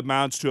what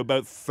amounts to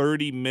about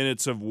 30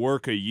 minutes of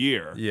work a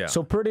year. Yeah.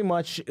 So pretty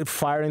much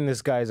firing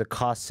this guy is a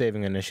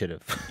cost-saving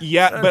initiative.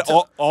 Yeah, but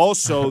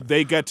also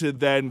they get to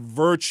then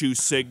virtue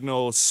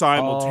signal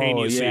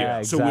simultaneously.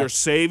 yeah, So we're exactly.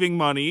 saving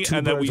money, Two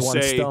and then we birds,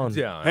 one say, stone.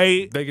 yeah.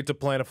 hey, they get to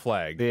plant a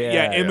flag.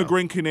 yeah,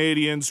 immigrant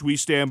Canadians, we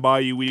stand by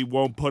you. We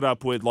won't put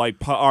up with like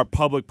our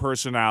public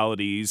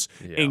personalities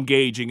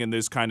engaging in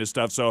this kind of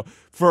stuff. So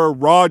for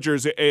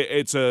Rogers,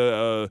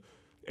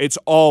 it's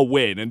all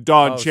win, and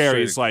Don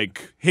Cherry is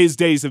like his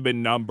days have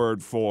been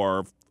numbered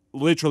for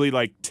literally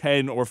like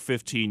 10 or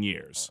 15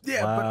 years.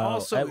 Yeah, but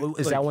also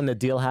Is that when the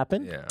deal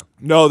happened? Yeah.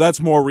 No, that's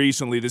more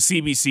recently. The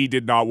CBC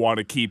did not want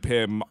to keep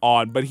him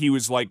on, but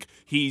he's like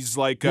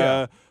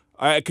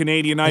a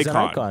Canadian He's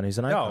icon. an icon. He's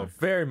an icon. No,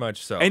 very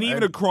much so. And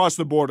even across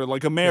the border,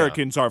 like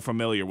Americans are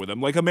familiar with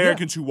him. Like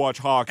Americans who watch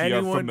hockey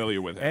are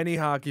familiar with him. Any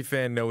hockey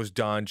fan knows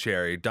Don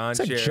Cherry. It's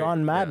like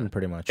John Madden,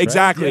 pretty much. Right?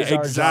 Exactly, He's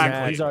our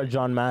exactly. he's our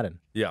John Madden.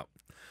 Yeah.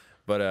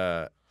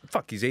 But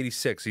fuck, he's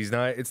 86. He's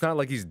not. It's not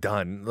like he's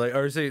done. Like,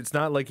 or say it's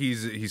not like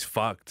he's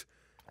fucked.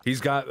 He's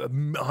got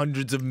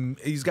hundreds of.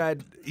 He's got.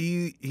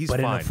 He's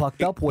But fine. in a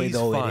fucked up way, He's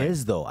though, fine. it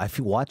is though. I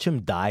feel watch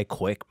him die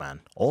quick,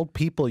 man. Old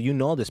people, you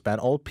know this, man.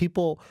 Old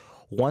people,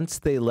 once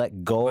they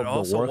let go But of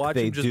also the work watch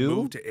they him just do,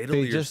 move to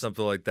Italy they or just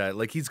something like that.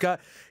 Like he's got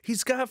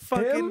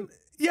fucking Him?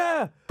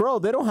 yeah. bro,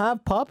 they don't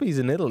have puppies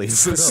in Italy.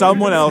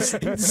 Someone else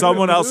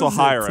will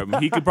hire him.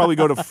 He could probably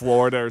go to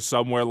Florida or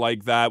somewhere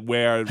like that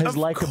where His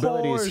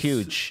likability course. is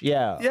huge.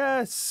 Yeah.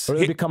 Yes. Or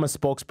he'll become a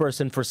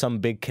spokesperson for some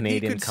big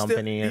Canadian could still-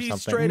 company or he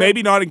something. straight up-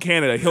 maybe not in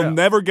Canada. He'll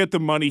never get the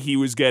money he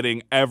was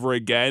getting ever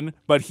again,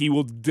 but he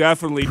will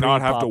definitely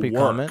not have to Pre-poppy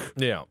work. comment.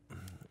 Yeah.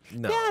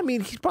 No. Yeah, I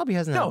mean, he probably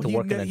hasn't had to he,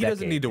 work in a he decade.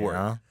 doesn't need to you work.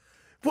 know?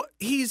 Well,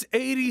 he's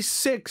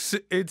 86.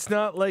 It's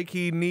not like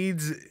he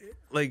needs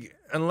like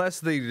unless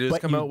they just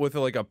But come you- out with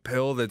like a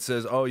pill that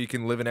says, "Oh, you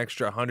can live an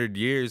extra 100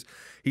 years."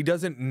 He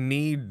doesn't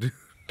need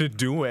to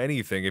do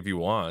anything if he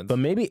wants. But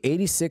maybe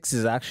 86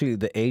 is actually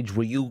the age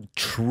where you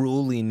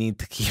truly need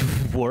to keep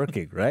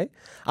working, right?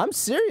 I'm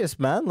serious,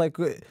 man. Like,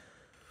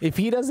 if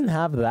he doesn't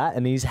have that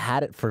and he's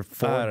had it for I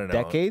 4 don't know.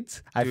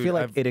 decades, I Dude, feel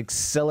like I've- it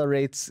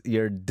accelerates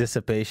your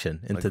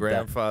dissipation into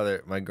death.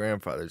 my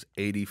grandfather's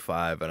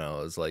 85, and I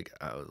was like,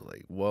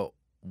 well,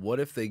 what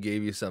if they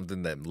gave you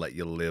something that let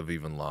you live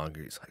even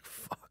longer? He's like,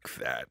 fuck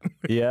that.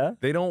 Yeah?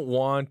 They don't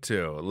want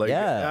to. Like,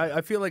 Yeah.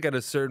 I feel like at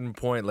a certain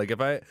point, like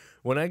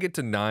when I get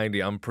to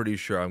 90, I'm pretty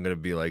sure I'm gonna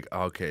be like,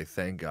 okay,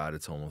 thank God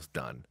it's almost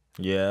done.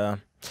 Yeah.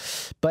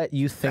 But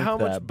you think How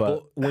much that, but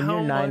bull- when how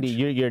you're 90,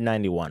 much- you're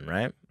 91,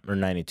 right? Or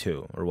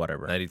 92 or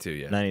whatever. 92,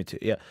 yeah. 92,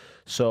 yeah.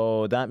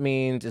 So that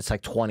means it's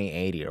like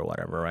 2080 or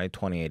whatever, right?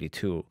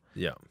 2082.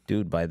 Yeah.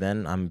 Dude, by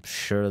then, I'm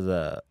sure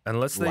the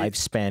Unless they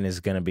lifespan is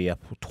going to be up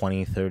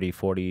 20, 30,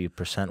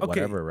 40%,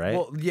 whatever, right?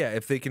 Well, yeah,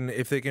 if they can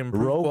improve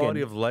Rogan.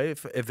 quality of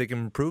life, if they can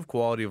improve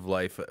quality of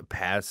life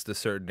past a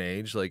certain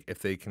age, like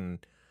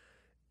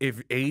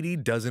if 80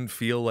 doesn't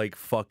feel like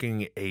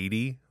fucking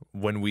 80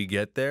 when we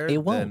get there,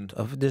 it won't.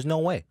 There's no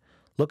way.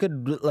 Look at,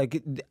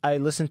 like, I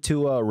listened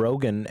to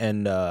Rogan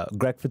and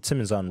Greg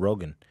Fitzsimmons on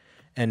Rogan.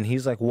 And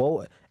he's like,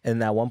 whoa.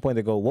 And at one point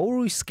they go, what were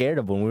we scared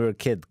of when we were a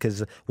kid?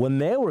 Because when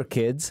they were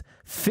kids,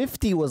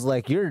 50 was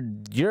like,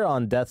 you're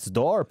on death's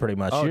door pretty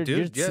much. Oh, You're-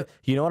 dude, you're- yeah.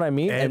 You know what I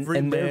mean?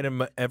 Every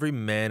they're-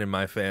 man in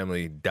my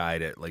family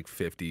died at like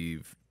 50,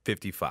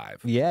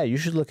 55. Yeah, you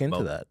should look into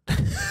Well, that.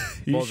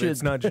 You Well, should,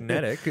 it's not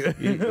genetic.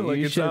 you like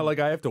it's should- not like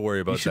I have to worry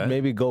you about should that.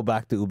 maybe go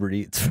back to Uber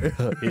Eats.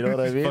 You know what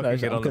I mean? Fucking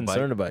get I'm on the bike.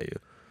 concerned about you.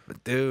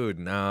 But dude,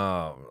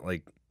 no,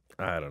 like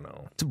I don't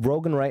know.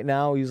 Rogan right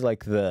now, he's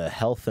like the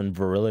health and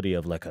virility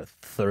of like a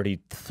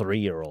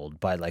 33-year-old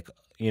by like,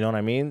 you know what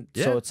I mean?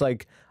 So Yeah. it's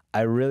like,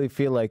 I really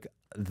feel like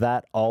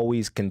that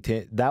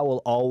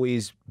will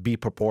always be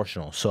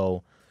proportional.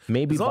 So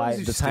maybe As long by as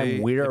you the time stay-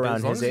 we're yeah, but around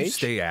as long his as you age,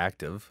 stay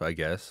active, I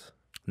guess.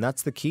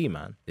 that's the key,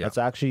 man. Yeah. That's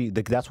actually,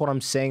 that's what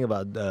I'm saying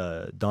about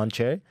Don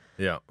Cherry.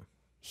 Yeah.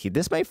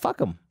 This may fuck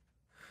him.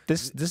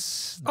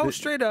 This Oh,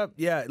 straight up,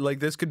 yeah. Like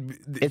this could be.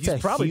 it's he's a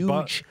probably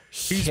huge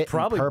he's hit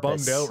probably and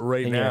purpose bummed out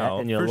right in now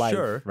your for life,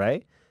 sure.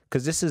 right?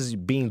 because this is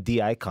being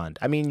de-iconed.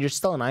 I mean, you're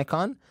still an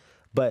icon,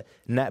 but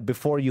not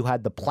before you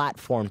had the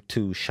platform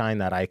to shine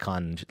that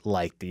icon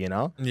light, you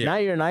know? Yeah. Now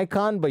you're an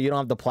icon, but you don't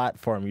have the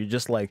platform. You're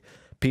just like,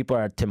 people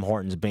are at Tim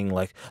Hortons being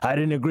like, I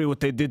didn't agree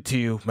what they did to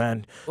you,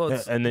 man. Well,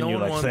 and then no you're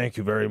one like, thank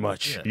you very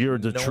much. Yeah, You're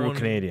the no true one-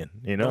 Canadian,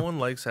 you know? No one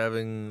likes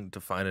having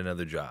to find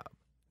another job.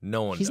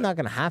 No one. He's does. not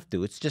going to have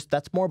to. It's just,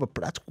 that's more of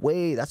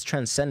a, that's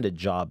transcended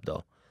job,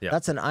 though. Yeah.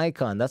 That's an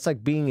icon. That's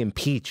like being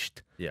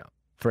impeached. Yeah.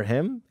 For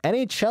him,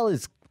 NHL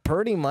is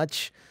pretty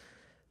much,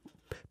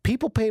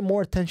 people pay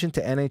more attention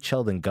to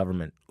NHL than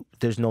government.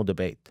 There's no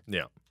debate.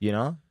 Yeah. You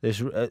know,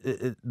 there's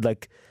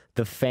like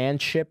the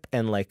fanship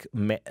and like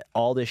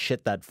all this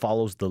shit that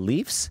follows the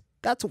Leafs.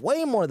 That's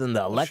way more than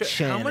the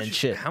election and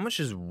shit. How much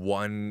is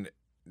one,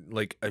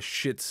 like a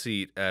shit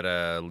seat at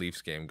a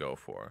Leafs game go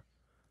for?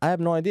 I have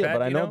no idea, That,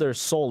 but I you know know? they're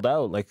sold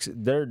out. Like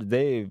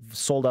they've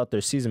sold out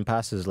their season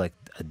passes like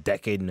a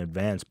decade in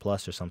advance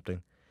plus or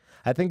something.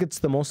 I think it's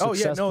the most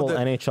successful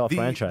NHL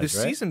franchise, the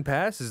right? season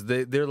passes,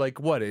 they're like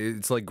what?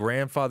 It's like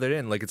grandfathered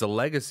in, like it's a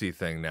legacy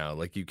thing now.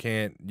 Like you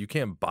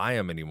can't buy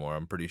them anymore.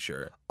 I'm pretty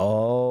sure.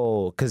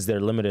 Oh, because they're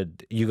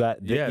limited. You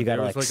got Yeah, you got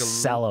to there was like like a-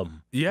 sell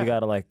them. Yeah. You got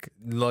to like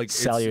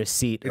sell it's- your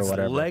seat or it's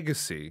whatever.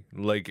 legacy.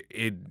 Like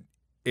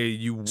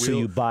you will. So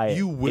you buy it.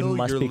 You will. It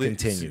must your be li-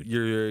 continued.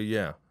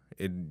 Yeah.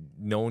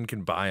 No one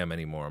can buy them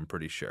anymore. I'm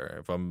pretty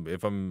sure,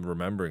 if I'm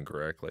remembering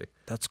correctly.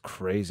 That's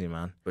crazy,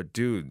 man. But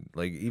dude,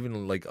 like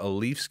even like a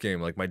Leafs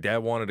game, like my dad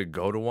wanted to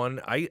go to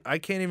one. I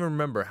can't even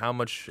remember how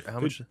much. They're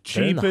in the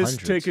Cheapest hundreds.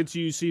 tickets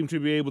you seem to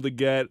be able to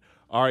get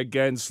are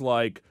against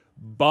like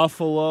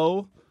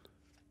Buffalo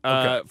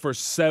for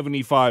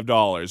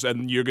 $75,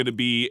 and you're going to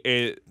be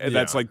and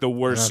that's Yeah. like the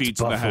worst That's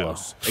seats in Buffalo. the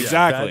house. Yeah,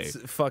 Exactly.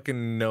 that's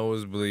fucking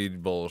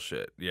nosebleed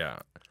bullshit. Yeah.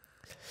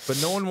 But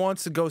no one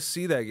wants to go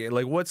see that game.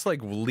 Like, what's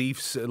like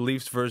Leafs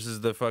versus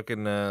the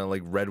fucking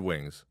like Red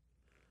Wings?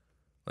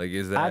 Like,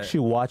 is that I actually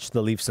watched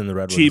the Leafs and the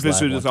Red Wings.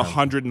 Cheapest live is one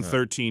time.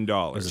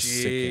 $113. It's a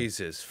sick game.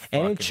 Jesus?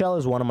 Fucking, NHL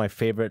is one of my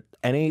favorite.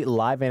 Any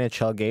live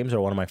NHL games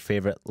are one of my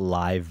favorite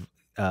live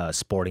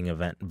sporting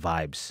event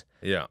vibes.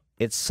 yeah.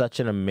 It's such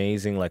an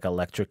amazing like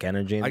electric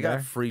energy in I there.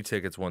 got free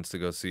tickets once to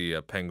go see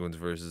Penguins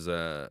versus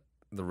the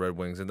Red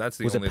Wings, and that's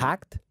the Was only. it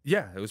packed?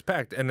 Yeah, it was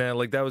packed, and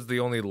like that was the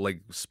only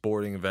like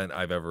sporting event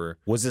I've ever.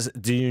 Was this?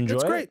 Do you enjoy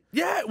It's it? great.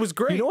 Yeah, it was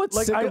great. You know what's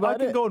like sick I about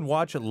can it? go and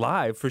watch it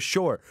live for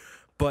sure,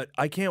 but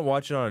I can't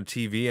watch it on a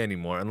TV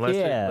anymore unless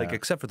Yeah. like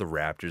except for the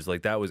Raptors.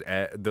 Like that was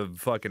the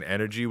fucking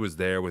energy was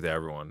there with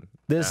everyone.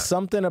 There's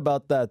something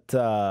about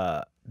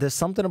that. There's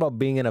something about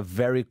being in a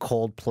very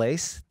cold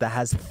place that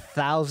has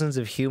thousands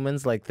of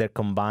humans, like their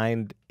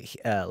combined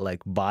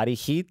like body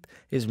heat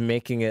is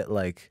making it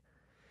like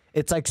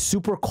it's like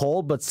super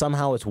cold, but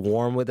somehow it's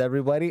warm with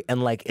everybody,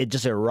 and like it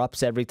just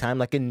erupts every time.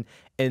 Like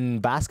in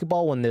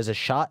basketball, when there's a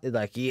shot, it's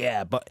like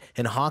yeah, but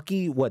in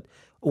hockey,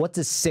 what's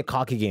a sick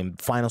hockey game?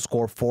 Final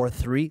score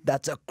 4-3.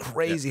 That's a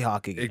crazy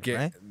hockey game,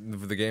 right?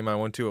 The game I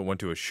went to a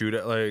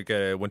shootout.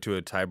 Like went to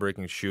a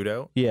tie-breaking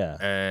shootout. Yeah.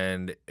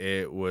 and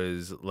it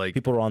was like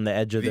People are on the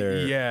edge of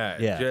their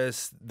yeah,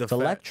 just the It's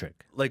electric.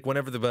 Like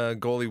whenever the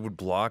goalie would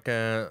block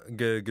a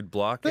good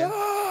block, in,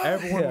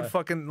 everyone would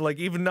fucking like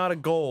even not a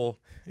goal,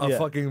 a Yeah.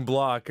 fucking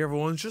block.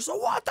 Everyone's just like,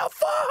 what the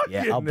fuck?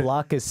 Yeah, a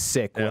block is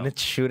sick. When Yeah.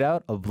 it's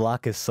shootout, a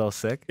block is so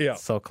sick. Yeah.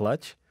 It's so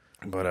clutch.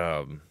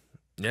 But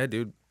yeah,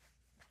 dude.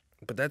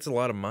 But that's a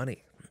lot of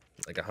money.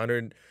 Like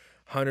 100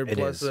 It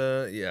plus.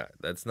 is. Yeah,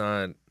 that's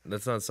not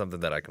something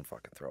that I can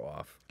fucking throw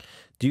off.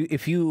 Do you,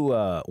 if you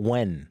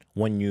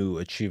when you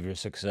achieve your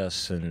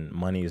success and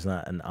money is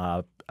not an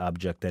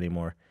object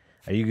anymore,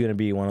 are you gonna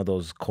be one of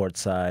those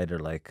courtside or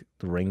like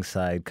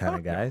ringside kind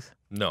of guys?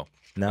 No,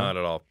 No? not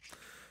at all.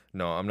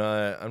 No, I'm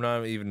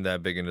not even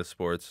that big into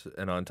sports.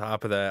 And on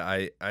top of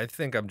that, I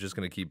think I'm just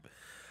gonna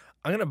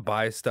I'm gonna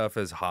buy stuff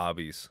as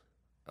hobbies.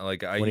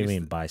 Like What do you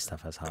mean buy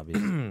stuff as hobbies?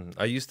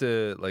 I used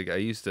to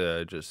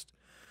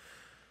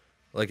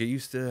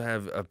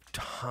have a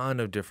ton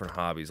of different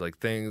hobbies, like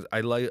things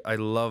I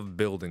love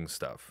building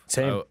stuff.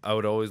 Same. I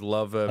would always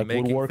love Like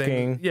making woodworking.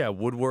 things. Yeah,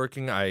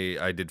 woodworking.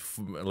 I did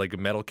like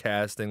metal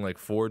casting, like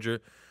forge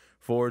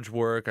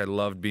work. I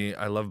love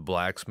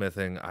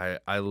blacksmithing.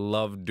 I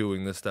love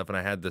doing this stuff, and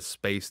I had the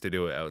space to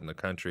do it out in the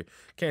country.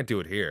 Can't do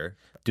it here.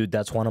 Dude,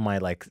 that's one of my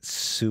like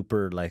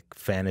super like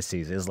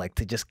fantasies is like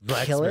to just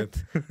kill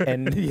it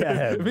and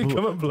yeah,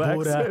 Become a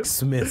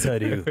blacksmith. I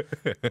do.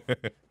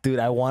 Dude,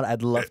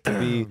 I'd love to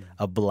be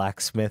a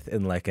blacksmith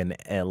in like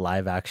a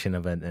live action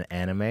of an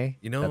anime.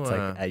 You know, that's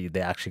like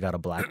they actually got a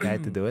black guy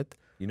to do it.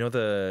 You know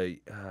do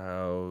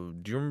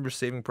you remember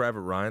Saving Private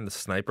Ryan, the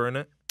sniper in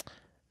it?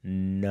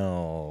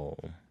 No.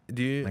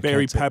 Do you?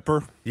 Barry can't say-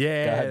 Pepper.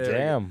 Yeah. God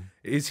damn.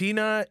 Is he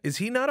not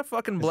a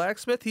fucking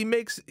blacksmith? He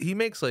makes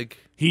like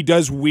He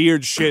does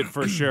weird shit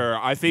for sure.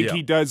 I think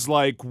he does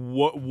like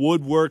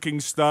woodworking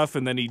stuff,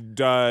 and then he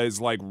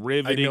does like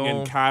riveting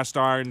and cast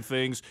iron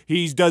things.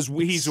 He's a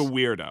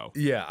weirdo.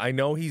 Yeah, I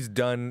know he's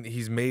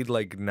made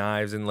like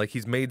knives and like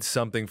he's made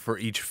something for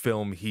each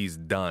film he's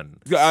done.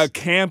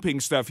 Camping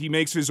stuff. He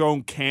makes his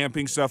own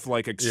camping stuff,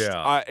 like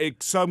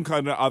some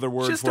kind of other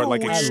word Just for it, a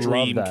like weird-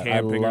 extreme I love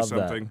camping or that.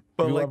 something.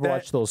 But you like ever that-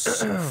 watch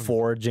those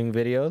foraging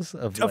videos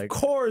of like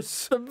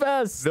course, the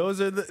best? those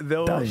are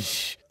those.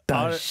 Dush,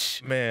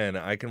 dush. Man,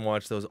 I can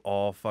watch those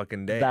all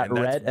fucking day. That and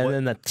that's red and what-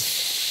 then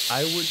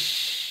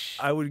the.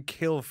 I would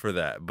kill for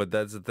that, but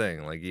that's the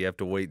thing. Like you have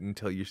to wait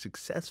until you're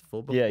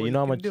successful before Yeah, you know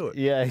how can much. do it.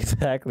 Yeah,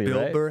 exactly.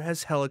 Bill right? Burr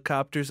has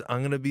helicopters.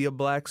 I'm gonna be a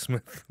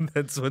blacksmith.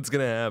 That's what's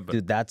gonna happen.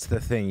 Dude, that's the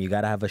thing. You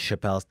gotta have a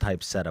Chappelle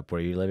type setup where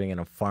you're living in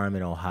a farm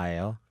in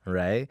Ohio,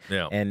 right?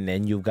 Yeah. And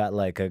then you've got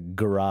like a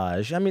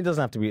garage. I mean, it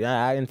doesn't have to be.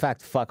 In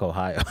fact, fuck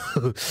Ohio.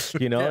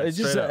 You know, Yeah, it's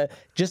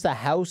just a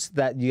house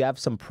that you have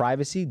some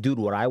privacy. Dude,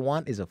 what I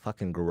want is a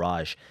fucking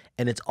garage,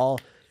 and it's all.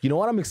 You know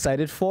what I'm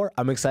excited for?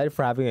 I'm excited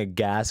for having a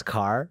gas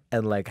car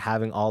and like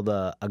having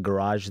a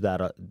garage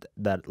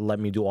that let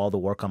me do all the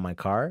work on my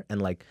car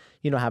and like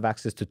have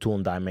access to tool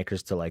and die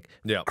makers to like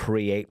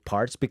create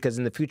parts, because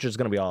in the future it's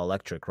gonna be all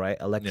electric, right?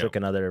 Electric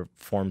and other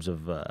forms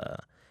of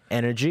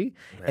energy,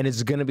 and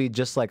it's gonna be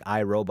just like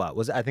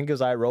iRobot. I think it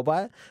was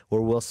iRobot where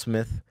Will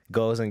Smith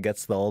goes and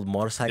gets the old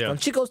motorcycle and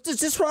she goes,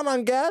 "Does this run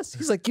on gas?"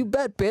 He's like, "You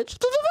bet, bitch."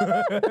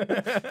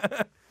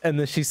 And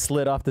then she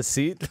slid off the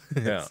seat.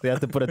 Yeah. So they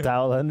have to put a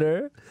towel under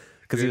her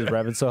because he was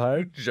revving so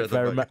hard. Shut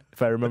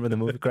If I remember the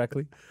movie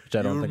correctly, which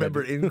I don't You think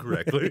remember I do.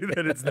 incorrectly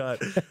that it's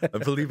not. I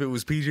believe it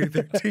was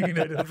PG-13.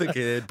 I don't think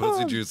it had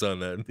pussy juice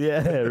on that.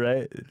 Yeah,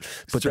 right.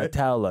 Put that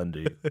towel under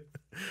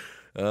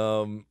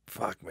you.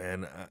 Fuck,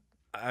 man.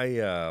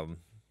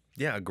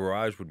 Yeah, a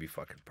garage would be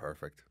fucking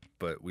perfect.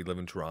 But we live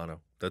in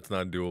Toronto. That's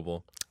not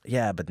doable.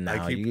 Yeah, but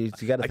now you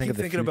got to think of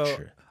the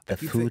future. The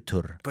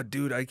future. But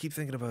dude, I keep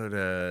thinking about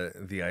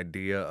the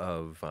idea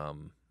of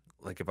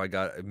like if I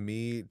got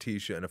me,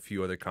 Tisha, and a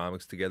few other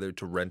comics together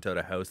to rent out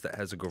a house that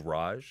has a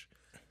garage,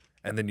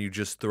 and then you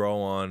just throw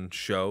on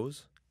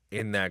shows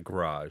in that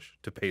garage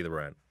to pay the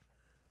rent.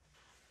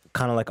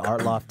 Kind of like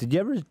Art Loft. Did you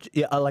ever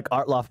like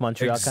Art Loft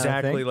Montreal? Exactly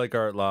kind of thing? like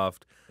Art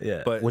Loft.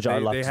 Yeah, but which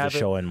Art Loft is a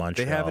show in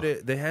Montreal.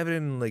 They have it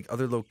in like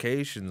other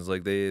locations.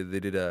 Like they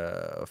did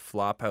a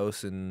flop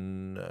house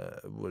in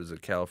what is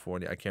it,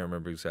 California? I can't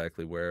remember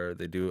exactly where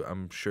they do.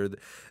 I'm sure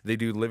they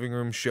do living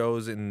room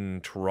shows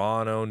in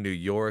Toronto, New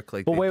York.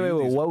 Like, but wait,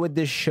 what would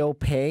this show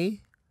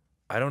pay?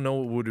 I don't know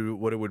what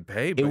it would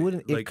pay. But It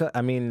wouldn't. Like,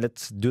 I mean,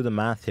 let's do the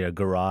math here.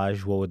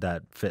 Garage. What would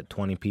that fit?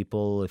 20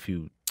 people if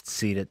you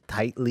seat it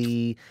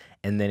tightly,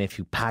 and then if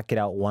you pack it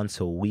out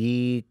once a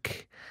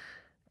week.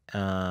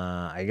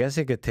 I guess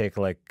it could take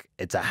like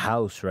it's a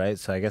house, right?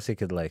 So I guess it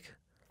could like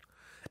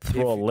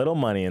throw a little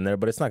money in there,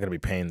 but it's not gonna be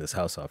paying this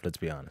house off. Let's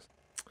be honest.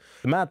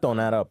 The math don't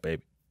add up,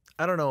 babe.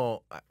 I don't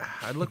know.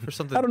 I'd look for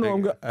something. I don't know.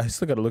 bigger. I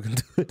still gotta look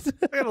into it.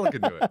 I gotta look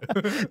into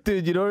it.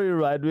 Dude, you know what you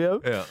remind me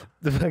of? Yeah.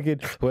 The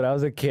fucking when I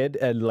was a kid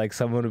and like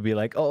someone would be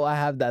like, "Oh, I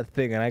have that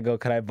thing," and I go,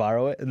 "Can I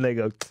borrow it?" And they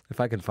go, "If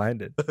I can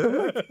find it."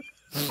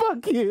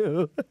 Fuck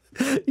you.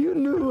 You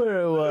knew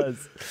where it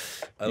was.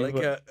 I like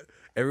how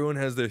everyone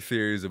has their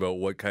theories about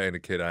what kind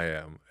of kid I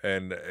am,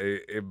 and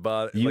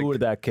You were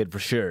that kid for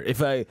sure.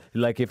 If I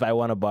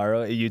want to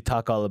borrow it, you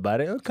talk all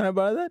about it. Oh, can I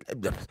borrow that?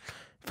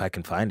 If I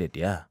can find it,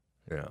 yeah.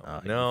 Yeah.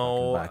 Oh,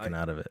 No, backing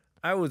out of it.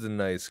 I was a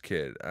nice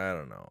kid. I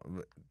don't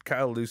know.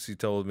 Kyle Lucy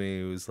told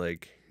me he's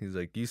like,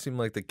 you seem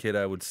like the kid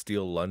I would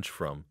steal lunch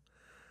from.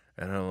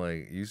 And I'm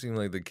like, you seem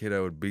like the kid I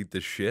would beat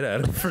the shit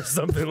out of for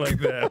something like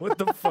that. What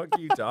the fuck are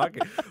you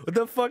talking? What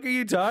the fuck are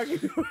you talking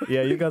about?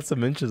 Yeah, you got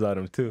some inches on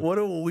him too. What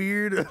a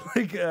weird,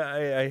 like,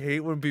 I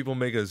hate when people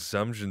make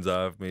assumptions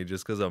off me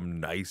just because I'm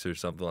nice or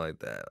something like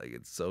that. Like,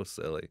 it's so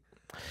silly.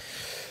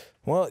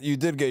 Well, you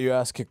did get your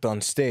ass kicked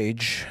on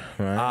stage,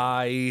 right?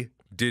 I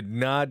did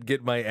not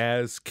get my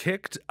ass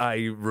kicked.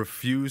 I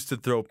refused to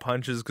throw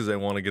punches because I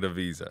want to get a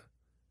visa.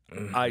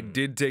 I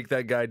did take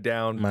that guy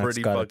down Matt's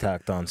pretty got fucking.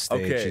 attacked on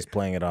stage. Okay. He's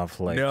playing it off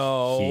like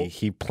No.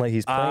 he's playing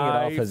it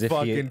off as if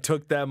I he fucking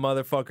took that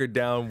motherfucker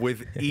down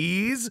with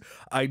ease.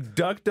 I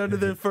ducked under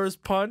the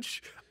first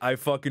punch. I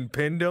fucking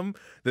pinned him.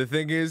 The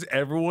thing is,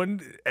 everyone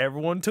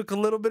took a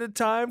little bit of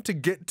time to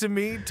get to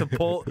me to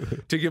pull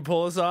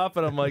us off,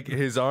 and I'm like,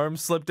 his arm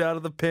slipped out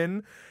of the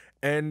pin,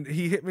 and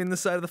he hit me in the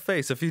side of the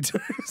face a few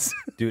times.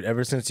 Dude,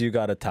 ever since you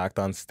got attacked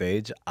on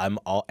stage,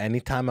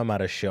 anytime I'm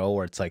at a show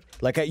where it's like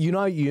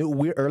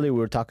we earlier we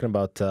were talking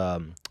about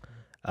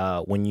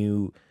when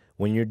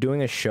you're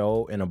doing a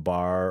show in a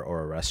bar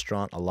or a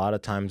restaurant, a lot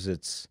of times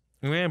it's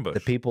An ambush. the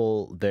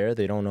people there,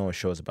 they don't know a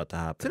show is about to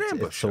happen. It's an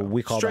ambush So show.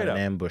 we call Straight that an up.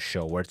 ambush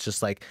show, where it's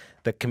just like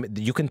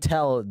you can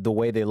tell the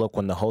way they look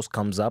when the host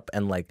comes up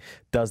and like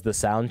does the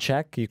sound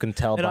check. You can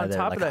tell And by on their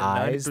top like of that,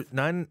 eyes.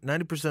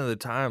 90% of the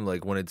time,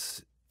 like when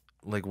it's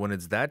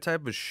that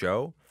type of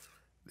show,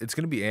 it's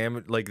gonna be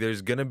like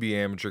there's gonna be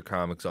amateur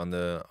comics on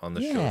the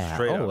show.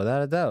 Straight up.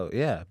 Without a doubt,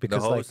 yeah.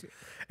 Because host,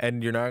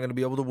 and you're not gonna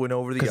be able to win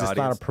over the audience. It's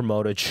not a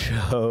promoted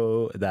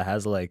show that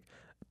has like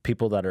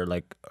people that are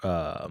like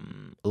a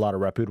lot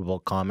of reputable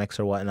comics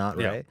or whatnot,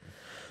 right?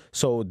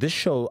 So this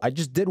show, I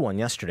just did one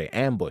yesterday,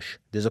 Ambush.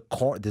 There's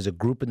a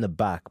group in the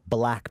back,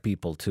 black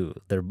people too.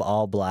 They're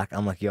all black.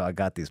 I'm like, yo, I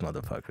got these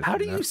motherfuckers. How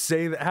do you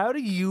say that? How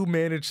do you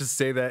manage to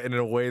say that in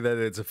a way that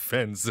it's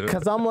offensive?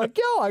 Because I'm like,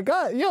 they're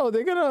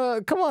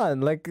gonna, come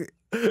on, like,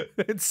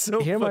 it's so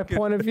hear my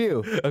point of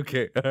view.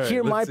 Okay, all right,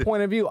 hear my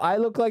point of view. I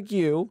look like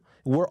you.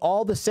 We're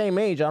all the same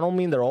age. I don't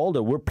mean they're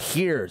older. We're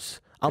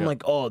peers. I'm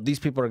like, oh, these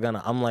people are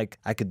gonna, I'm like,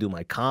 I could do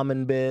my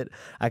common bit.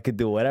 I could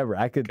do whatever.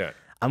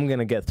 I'm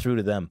gonna get through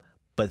to them.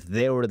 But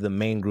they were the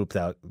main group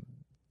that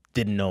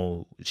didn't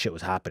know shit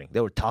was happening.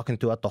 They were talking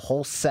throughout the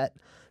whole set.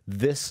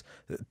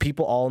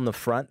 People all in the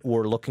front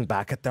were looking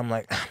back at them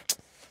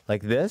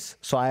like this.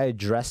 So I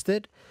addressed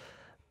it,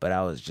 but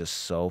I was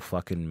just so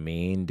fucking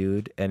mean,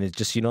 dude. And it's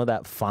just, you know,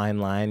 that fine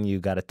line you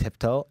got to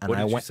tiptoe. And what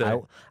did you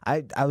say?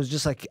 I was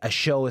just like, a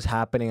show is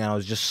happening, and I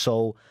was just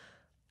so,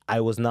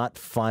 I was not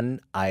fun.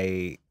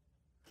 I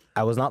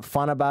was not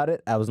fun about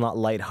it. I was not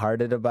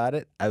lighthearted about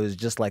it. I was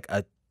just like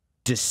I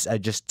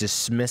just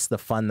dismissed the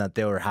fun that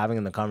they were having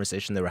in the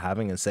conversation they were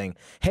having and saying,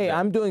 hey,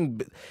 I'm doing,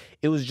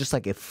 it was just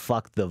like it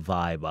fucked the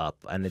vibe up,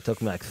 and it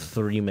took me like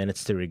 3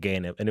 minutes to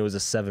regain it, and it was a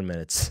 7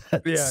 minutes.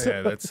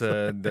 Yeah, that's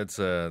a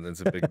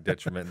big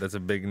detriment. That's a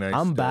big nice.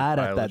 I'm bad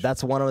at that.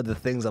 That's one of the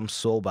things I'm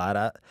so bad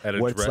at. At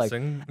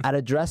addressing? At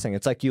addressing.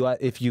 It's like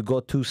if you go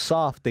too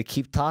soft, they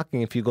keep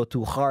talking. If you go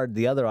too hard,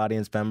 the other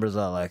audience members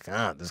are like,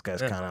 this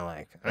guy's kind of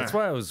like. That's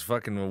why I was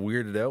fucking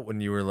weirded out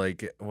when you were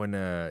like, when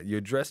you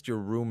addressed your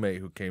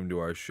roommate who came to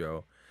our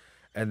show,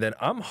 and then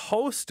I'm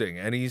hosting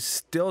and he's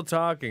still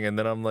talking, and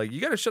then I'm like, you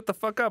gotta shut the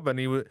fuck up, and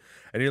you're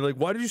like,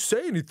 why did you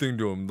say anything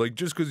to him? Like,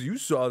 just because you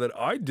saw that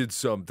I did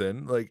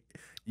something, like,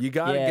 you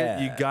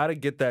gotta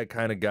get that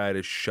kind of guy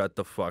to shut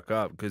the fuck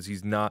up, because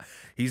he's not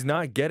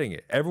getting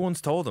it.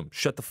 Everyone's told him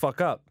shut the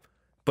fuck up,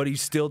 but he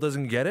still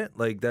doesn't get it.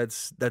 Like,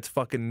 that's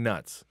fucking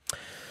nuts.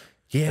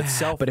 Yeah,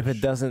 but if it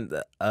doesn't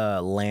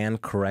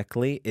land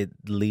correctly, it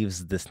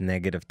leaves this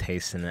negative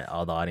taste in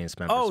all the audience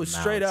members' mouths.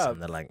 Straight up.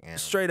 And they're like,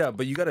 straight up.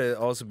 But you got to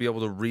also be able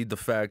to read the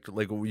fact,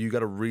 like, you got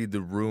to read the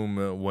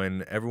room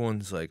when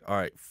everyone's like, all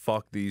right,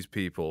 fuck these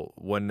people.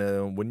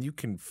 When you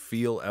can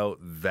feel out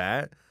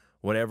that,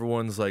 when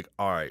everyone's like,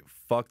 all right,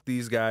 fuck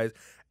these guys,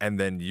 and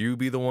then you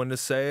be the one to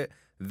say it,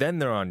 then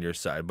they're on your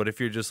side. But if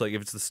you're just like,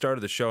 if it's the start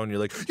of the show and you're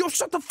like, yo,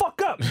 shut the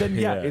fuck up, then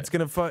it's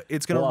gonna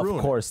ruin.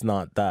 Of course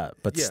not that,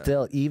 but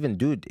still, even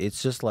dude,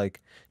 it's just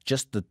like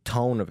the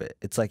tone of it.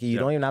 It's like you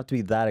don't even have to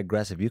be that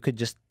aggressive. You could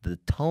just, the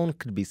tone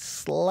could be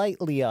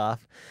slightly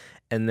off,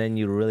 and then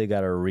you really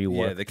got to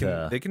rework.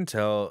 Yeah, they can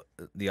tell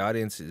the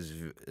audience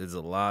is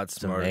a lot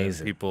smarter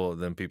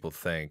than people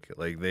think.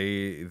 Like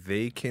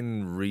they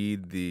can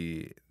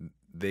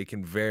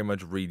very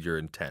much read your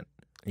intent.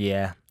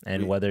 Yeah,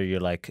 and whether you're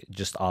like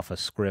just off a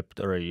script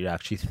or you're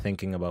actually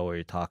thinking about what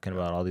you're talking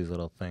about, all these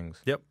little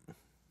things. Yep,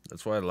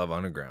 that's why I love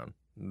Underground.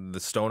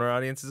 The stoner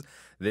audiences,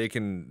 they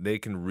can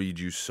read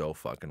you so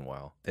fucking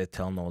well. They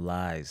tell no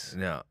lies.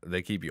 No,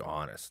 they keep you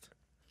honest.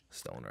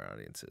 Stoner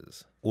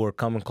audiences. We're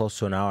coming close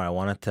to an hour. I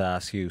wanted to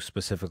ask you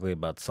specifically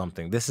about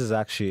something. This is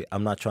actually,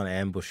 I'm not trying to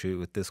ambush you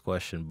with this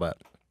question, but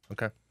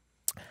okay.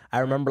 I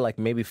remember like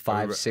maybe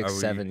 5, 6,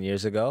 7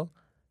 years ago.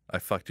 I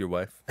fucked your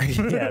wife.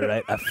 Yeah,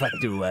 right. I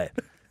fucked your wife.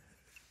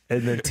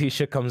 And then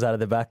Tisha comes out of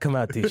the back. Come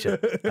out,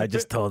 Tisha. I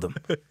just told him.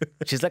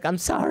 She's like, I'm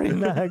sorry,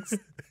 Max.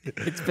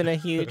 It's been a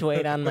huge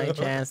weight on my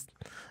chest.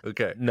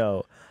 Okay.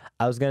 No,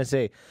 I was gonna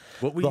say,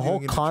 what were the whole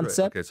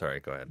concept. Okay,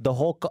 sorry. Go ahead. The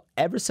whole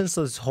ever since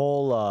this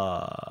whole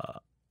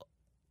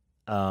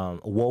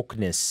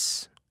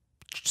wokeness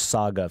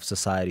saga of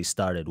society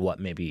started.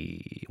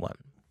 Maybe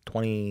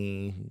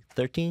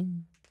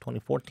 2013,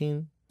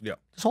 2014. Yeah.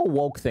 This whole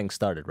woke thing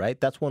started, right?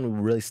 That's when we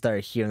really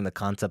started hearing the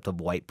concept of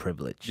white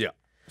privilege. Yeah,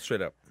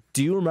 straight up.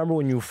 Do you remember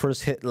when you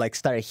first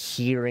started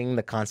hearing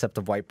the concept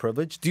of white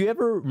privilege? Do you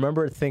ever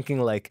remember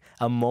thinking like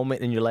a moment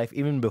in your life,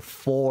 even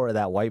before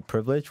that white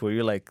privilege, where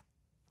you're like,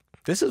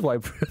 this is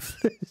white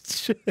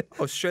privilege?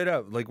 Oh, straight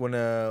up. Like when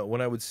I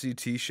would see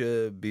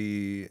Tisha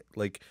be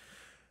like,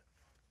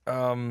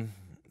 when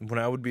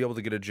I would be able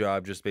to get a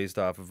job just based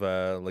off of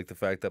like the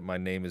fact that my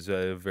name is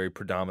very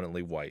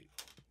predominantly white.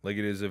 Like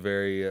it is a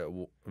very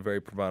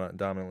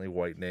predominantly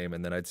white name,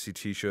 and then I'd see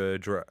Tisha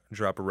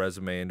drop a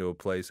resume into a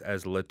place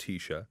as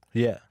Letitia.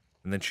 Yeah.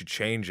 And then she'd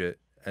change it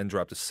and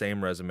drop the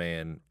same resume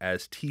in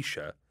as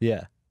Tisha.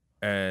 Yeah.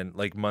 And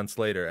like months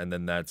later, and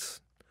then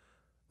that's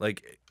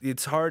like,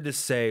 it's hard to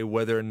say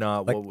whether or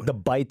not like the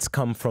bites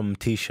come from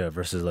Tisha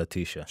versus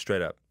Letitia.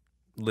 Straight up.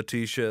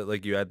 Letitia,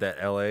 like you had that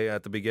LA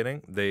at the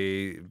beginning,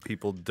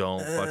 people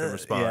don't fucking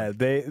respond.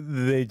 Yeah,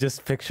 they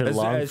just picture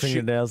long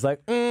fingernails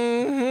like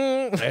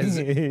as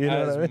I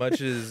mean?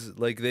 much as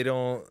like they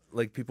don't,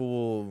 like people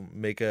will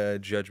make a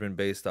judgment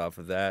based off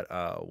of that.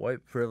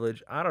 White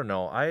privilege, I don't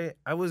know.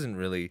 I wasn't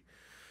really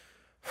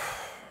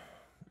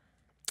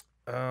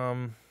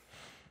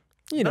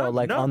You know,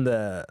 like no.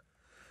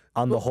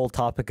 on the whole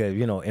topic of,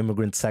 you know,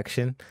 immigrant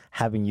section,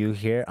 having you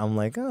here, I'm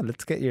like, oh,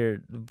 let's get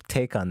your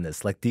take on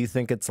this. Like, do you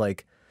think it's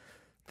like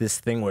this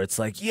thing where it's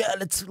like, yeah,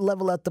 let's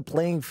level out the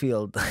playing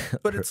field?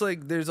 But it's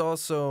like there's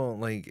also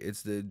like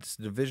it's the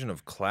division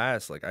of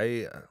class. Like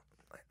I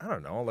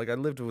don't know. Like I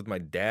lived with my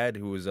dad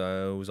who was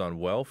on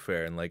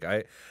welfare, and like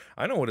I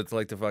know what it's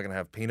like to fucking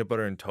have peanut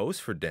butter and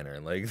toast for dinner.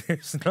 Like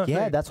there's nothing.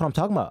 Yeah, that's what I'm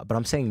talking about. But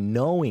I'm saying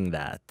knowing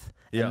that,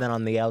 and then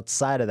on the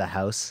outside of the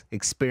house,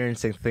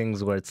 experiencing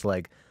things where it's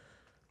like,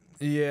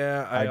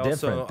 yeah, are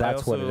different.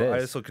 That's what it is. I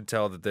also could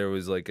tell that there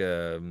was like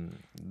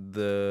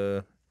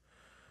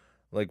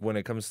like when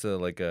it comes to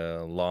like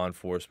law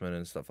enforcement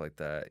and stuff like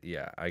that.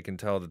 Yeah, I can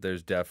tell that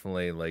there's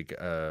definitely like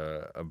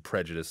a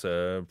prejudice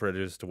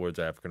towards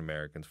African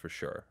Americans for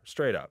sure,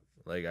 straight up.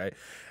 Like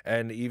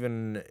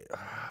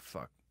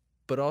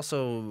but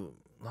also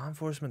law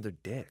enforcement, they're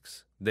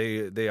dicks.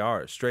 They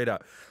are straight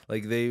up.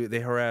 Like they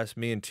harassed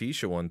me and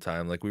Tisha one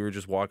time. Like we were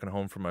just walking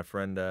home from my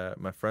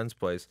friend's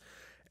place.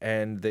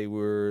 And they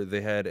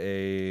had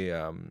a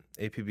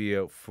APB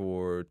out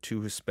for two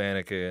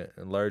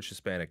large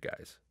Hispanic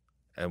guys,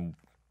 and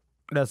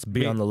that's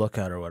be on the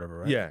lookout or whatever,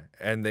 right? Yeah,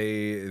 and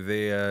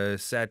they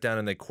sat down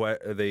and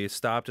they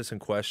stopped us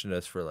and questioned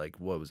us for like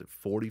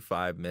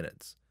 45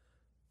 minutes,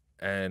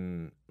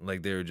 and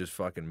like they were just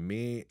fucking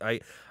me. I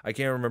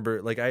can't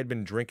remember. Like I had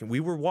been drinking. We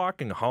were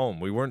walking home.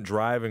 We weren't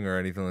driving or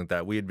anything like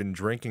that. We had been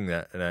drinking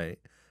that night.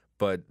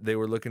 But they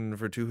were looking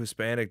for two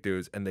Hispanic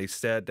dudes, and they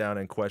sat down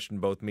and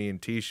questioned both me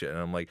and Tisha. And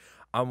I'm like,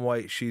 I'm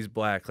white, she's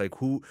black. Like,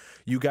 who?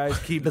 You guys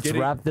keep Let's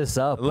wrap this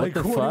up. Like,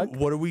 what the fuck?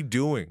 What are we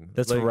doing?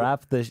 Let's like,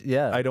 wrap this.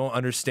 Yeah. I don't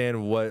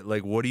understand what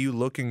are you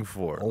looking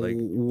for? Like,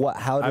 what?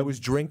 I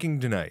was drinking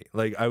tonight.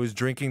 Like, I was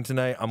drinking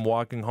tonight. I'm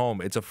walking home.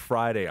 It's a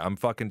Friday. I'm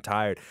fucking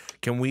tired.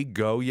 Can we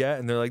go yet?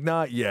 And they're like,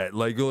 not yet.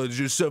 Like, let's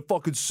just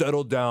fucking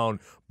settle down,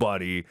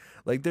 buddy.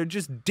 Like, they're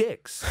just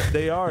dicks.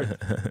 They are.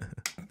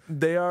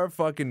 They are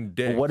fucking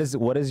dicks.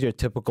 What is your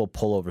typical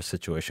pullover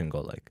situation go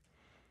like?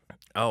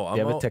 Oh,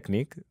 do you have a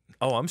technique?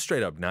 Oh, I'm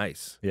straight up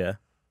nice. Yeah.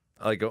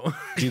 Like, do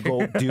you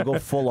go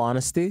full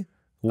honesty?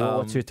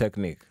 What's your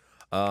technique?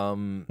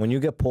 When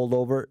you get pulled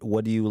over,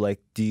 what do you like?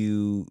 Do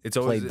you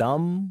play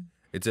dumb?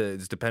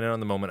 It's dependent on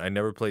the moment. I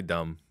never play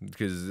dumb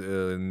because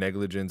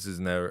ignorance is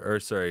never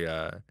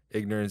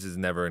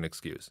an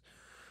excuse.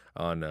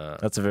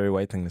 That's a very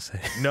white thing to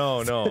say.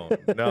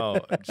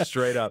 No,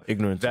 straight up.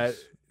 Ignorance.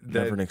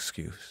 Never an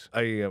excuse.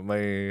 I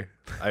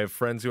have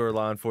friends who are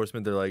law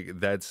enforcement. They're like,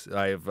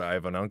 I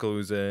have an uncle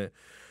who's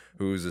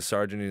a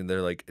sergeant, and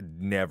they're like,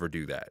 never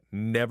do that.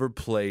 Never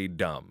play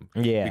dumb.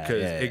 Yeah.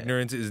 Because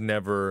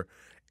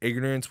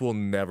ignorance will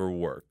never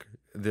work.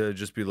 They'll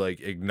just be like,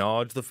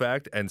 acknowledge the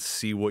fact and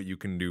see what you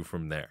can do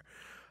from there.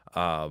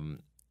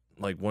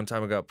 Like one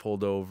time I got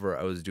pulled over.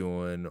 I was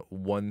doing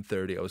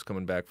 130. I was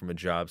coming back from a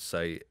job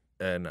site,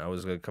 and I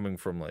was coming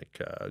from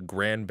like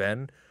Grand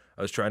Bend.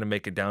 I was trying to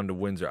make it down to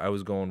Windsor. I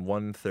was going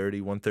 130,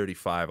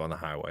 135 on the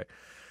highway.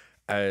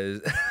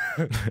 As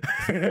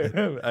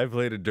I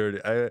played a dirty,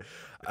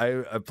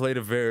 I played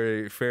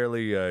a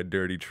fairly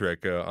dirty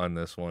trick on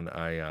this one.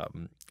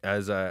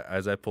 As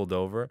I pulled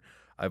over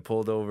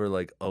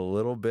like a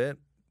little bit,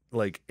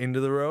 like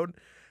into the road,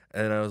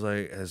 and I was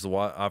like, as the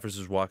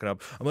officer's walking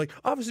up, I'm like,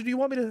 officer, do you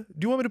want me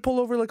to pull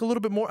over like a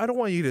little bit more? I don't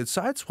want you to get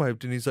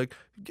sideswiped. And he's like,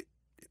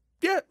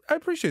 yeah, I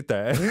appreciate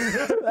that.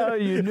 Oh,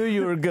 you knew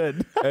you were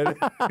good. And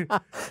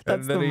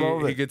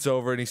then he gets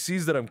over and he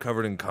sees that I'm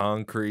covered in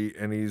concrete,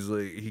 and he's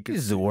like, this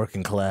is a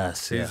working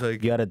class. He's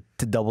like, you got a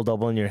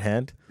double in your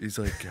hand. He's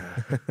like,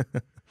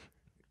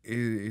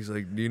 he's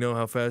like, do you know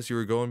how fast you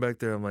were going back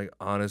there? I'm like,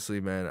 honestly,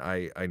 man,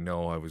 I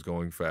know I was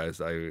going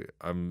fast. I've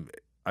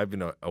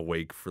been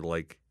awake for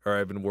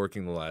I've been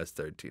working the last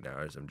 13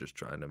 hours. I'm just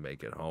trying to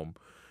make it home.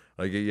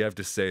 Like, you have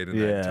to say it in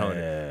that tone.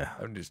 Yeah.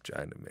 I'm just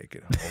trying to make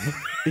it home.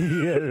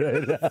 Yeah,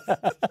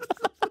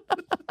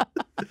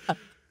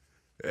 right.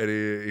 And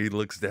he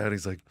looks down.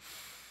 He's like,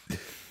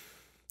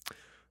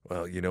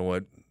 well, you know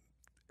what?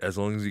 As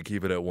long as you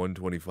keep it at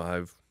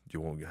 125,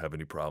 you won't have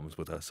any problems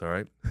with us, all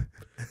right?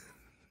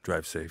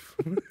 Drive safe.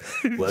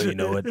 Well, you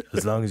know what?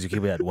 As long as you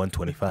keep it at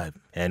 125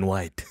 and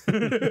white.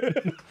 You're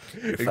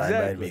fine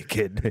by me,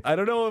 kid. I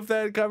don't know if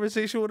that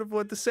conversation would have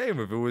went the same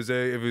if it was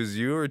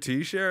you or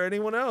Tisha or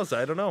anyone else.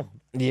 I don't know.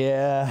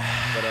 Yeah.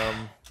 But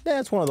yeah,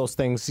 it's one of those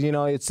things. You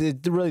know, it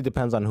really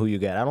depends on who you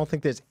get. I don't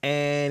think there's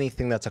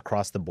anything that's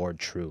across the board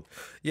true.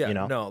 Yeah, you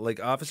know? No,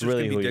 like officers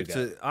really can be dicks.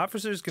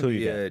 Officers can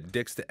be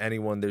dicks to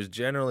anyone. There's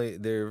generally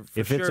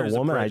if it's a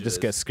woman, I just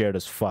get scared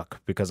as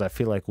fuck because I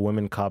feel like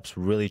women cops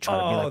really try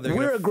to be like,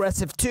 we're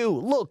aggressive too.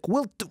 Look,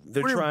 we're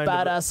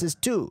badasses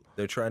too.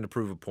 They're trying to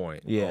prove a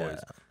point. Yeah. Always,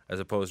 as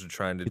opposed to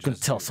trying to. You can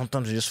tell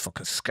sometimes they're just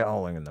fucking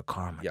scowling in the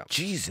car. I'm like,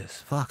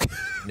 Jesus, fuck.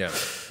 Yeah.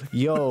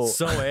 Yo.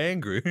 So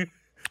angry.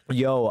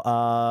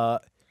 Yo,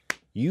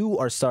 you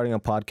are starting a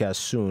podcast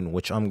soon,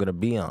 which I'm going to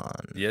be on.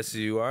 Yes,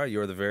 you are.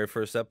 You're the very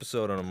first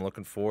episode, and I'm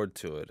looking forward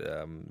to it. Do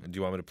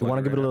you want me to plug You want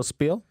to give it a little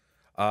spiel?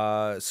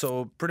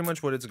 So pretty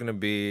much what it's gonna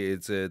be,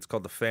 it's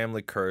called The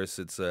Family Curse.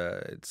 It's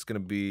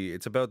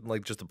about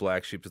like just the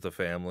black sheep of the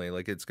family.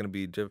 Like it's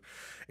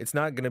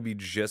not gonna be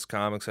just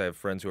comics. I have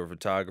friends who are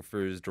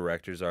photographers,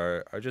 directors,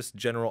 are just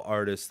general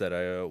artists that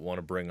I want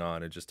to bring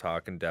on and just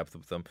talk in depth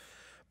with them.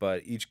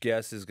 But each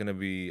guest is gonna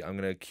be, I'm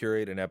gonna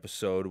curate an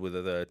episode with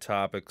the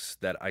topics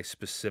that I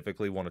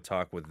specifically want to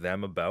talk with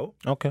them about.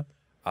 Okay.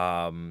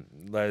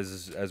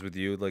 As with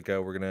you, like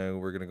we're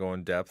gonna go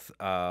in depth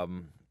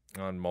on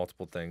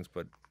multiple things,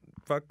 but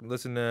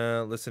listen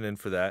in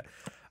for that.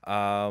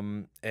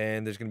 And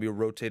there's gonna be a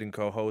rotating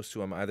co-host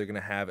who I'm either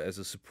gonna have as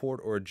a support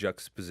or a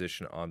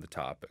juxtaposition on the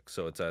topic.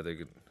 So it's either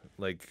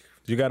like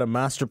you got a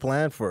master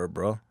plan for it,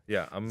 bro.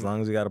 Yeah, as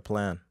long as you got a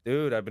plan,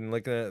 dude. I've been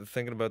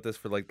thinking about this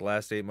for like the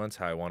last 8 months.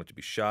 How I want it to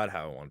be shot,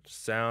 how I want it to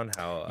sound,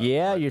 how.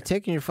 You're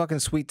taking your fucking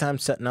sweet time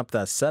setting up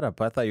that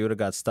setup. I thought you would have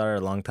got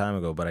started a long time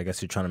ago, but I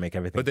guess you're trying to make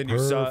everything. But then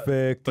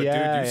perfect. Dude,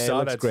 you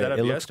saw that great. setup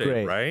It looks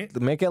yesterday, great.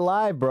 right? Make it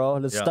live, bro.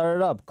 Let's start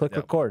it up. Click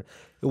record.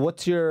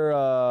 What's your?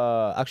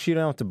 Actually, you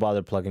don't have to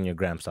bother plugging your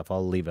gram stuff.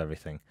 I'll leave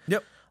everything.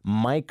 Yep.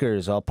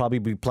 Micers, I'll probably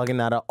be plugging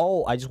that up.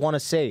 Oh, I just want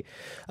to say,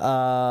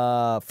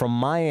 from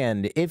my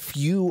end, if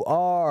you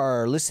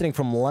are listening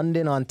from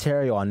London,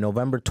 Ontario on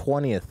November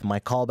 20th, my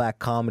callback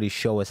comedy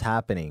show is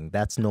happening.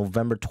 That's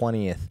November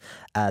 20th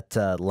at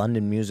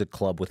London Music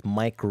Club with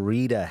Mike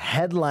Rita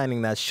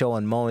headlining that show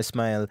and Mo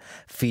Ismail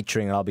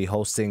featuring. I'll be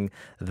hosting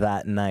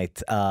that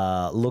night.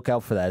 Look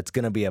out for that. It's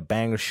going to be a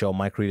banger show.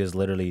 Mike Rita is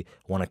literally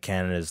one of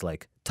Canada's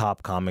like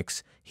top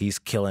comics. He's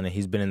killing it.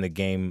 He's been in the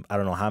game, I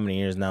don't know how many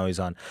years now. He's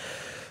on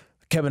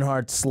Kevin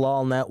Hart's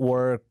Law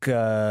Network,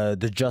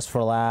 the Just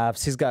for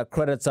Laughs. He's got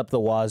credits up the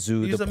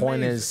wazoo. He's the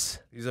point is,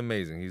 he's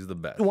amazing. He's the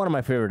best. One of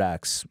my favorite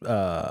acts.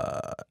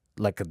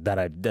 Like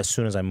that. As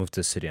soon as I moved to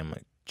the city, I'm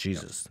like,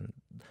 Jesus.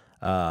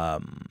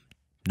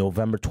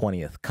 November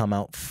 20th, come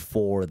out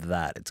for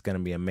that. It's gonna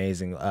be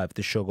amazing. If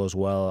the show goes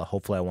well,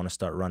 hopefully I want to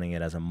start running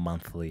it as a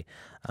monthly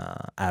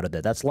out of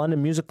there. That's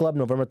London Music Club,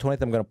 November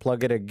 20th. I'm gonna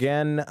plug it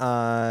again.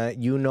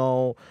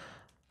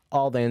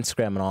 All the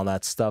Instagram and all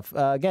that stuff.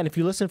 Again, if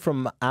you listen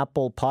from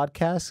Apple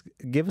Podcasts,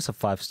 give us a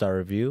 5-star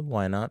review.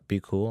 Why not? Be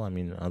cool. I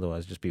mean,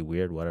 otherwise just be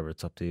weird. Whatever.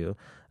 It's up to you.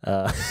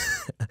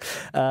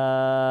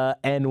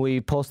 And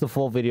we post the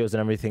full videos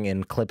and everything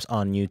in clips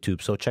on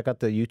YouTube. So check out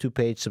the YouTube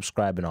page,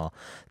 subscribe and all.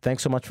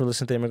 Thanks so much for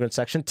listening to Immigrant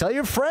Section. Tell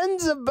your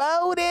friends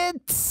about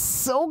it.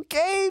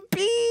 Okay,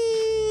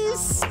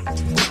 peace.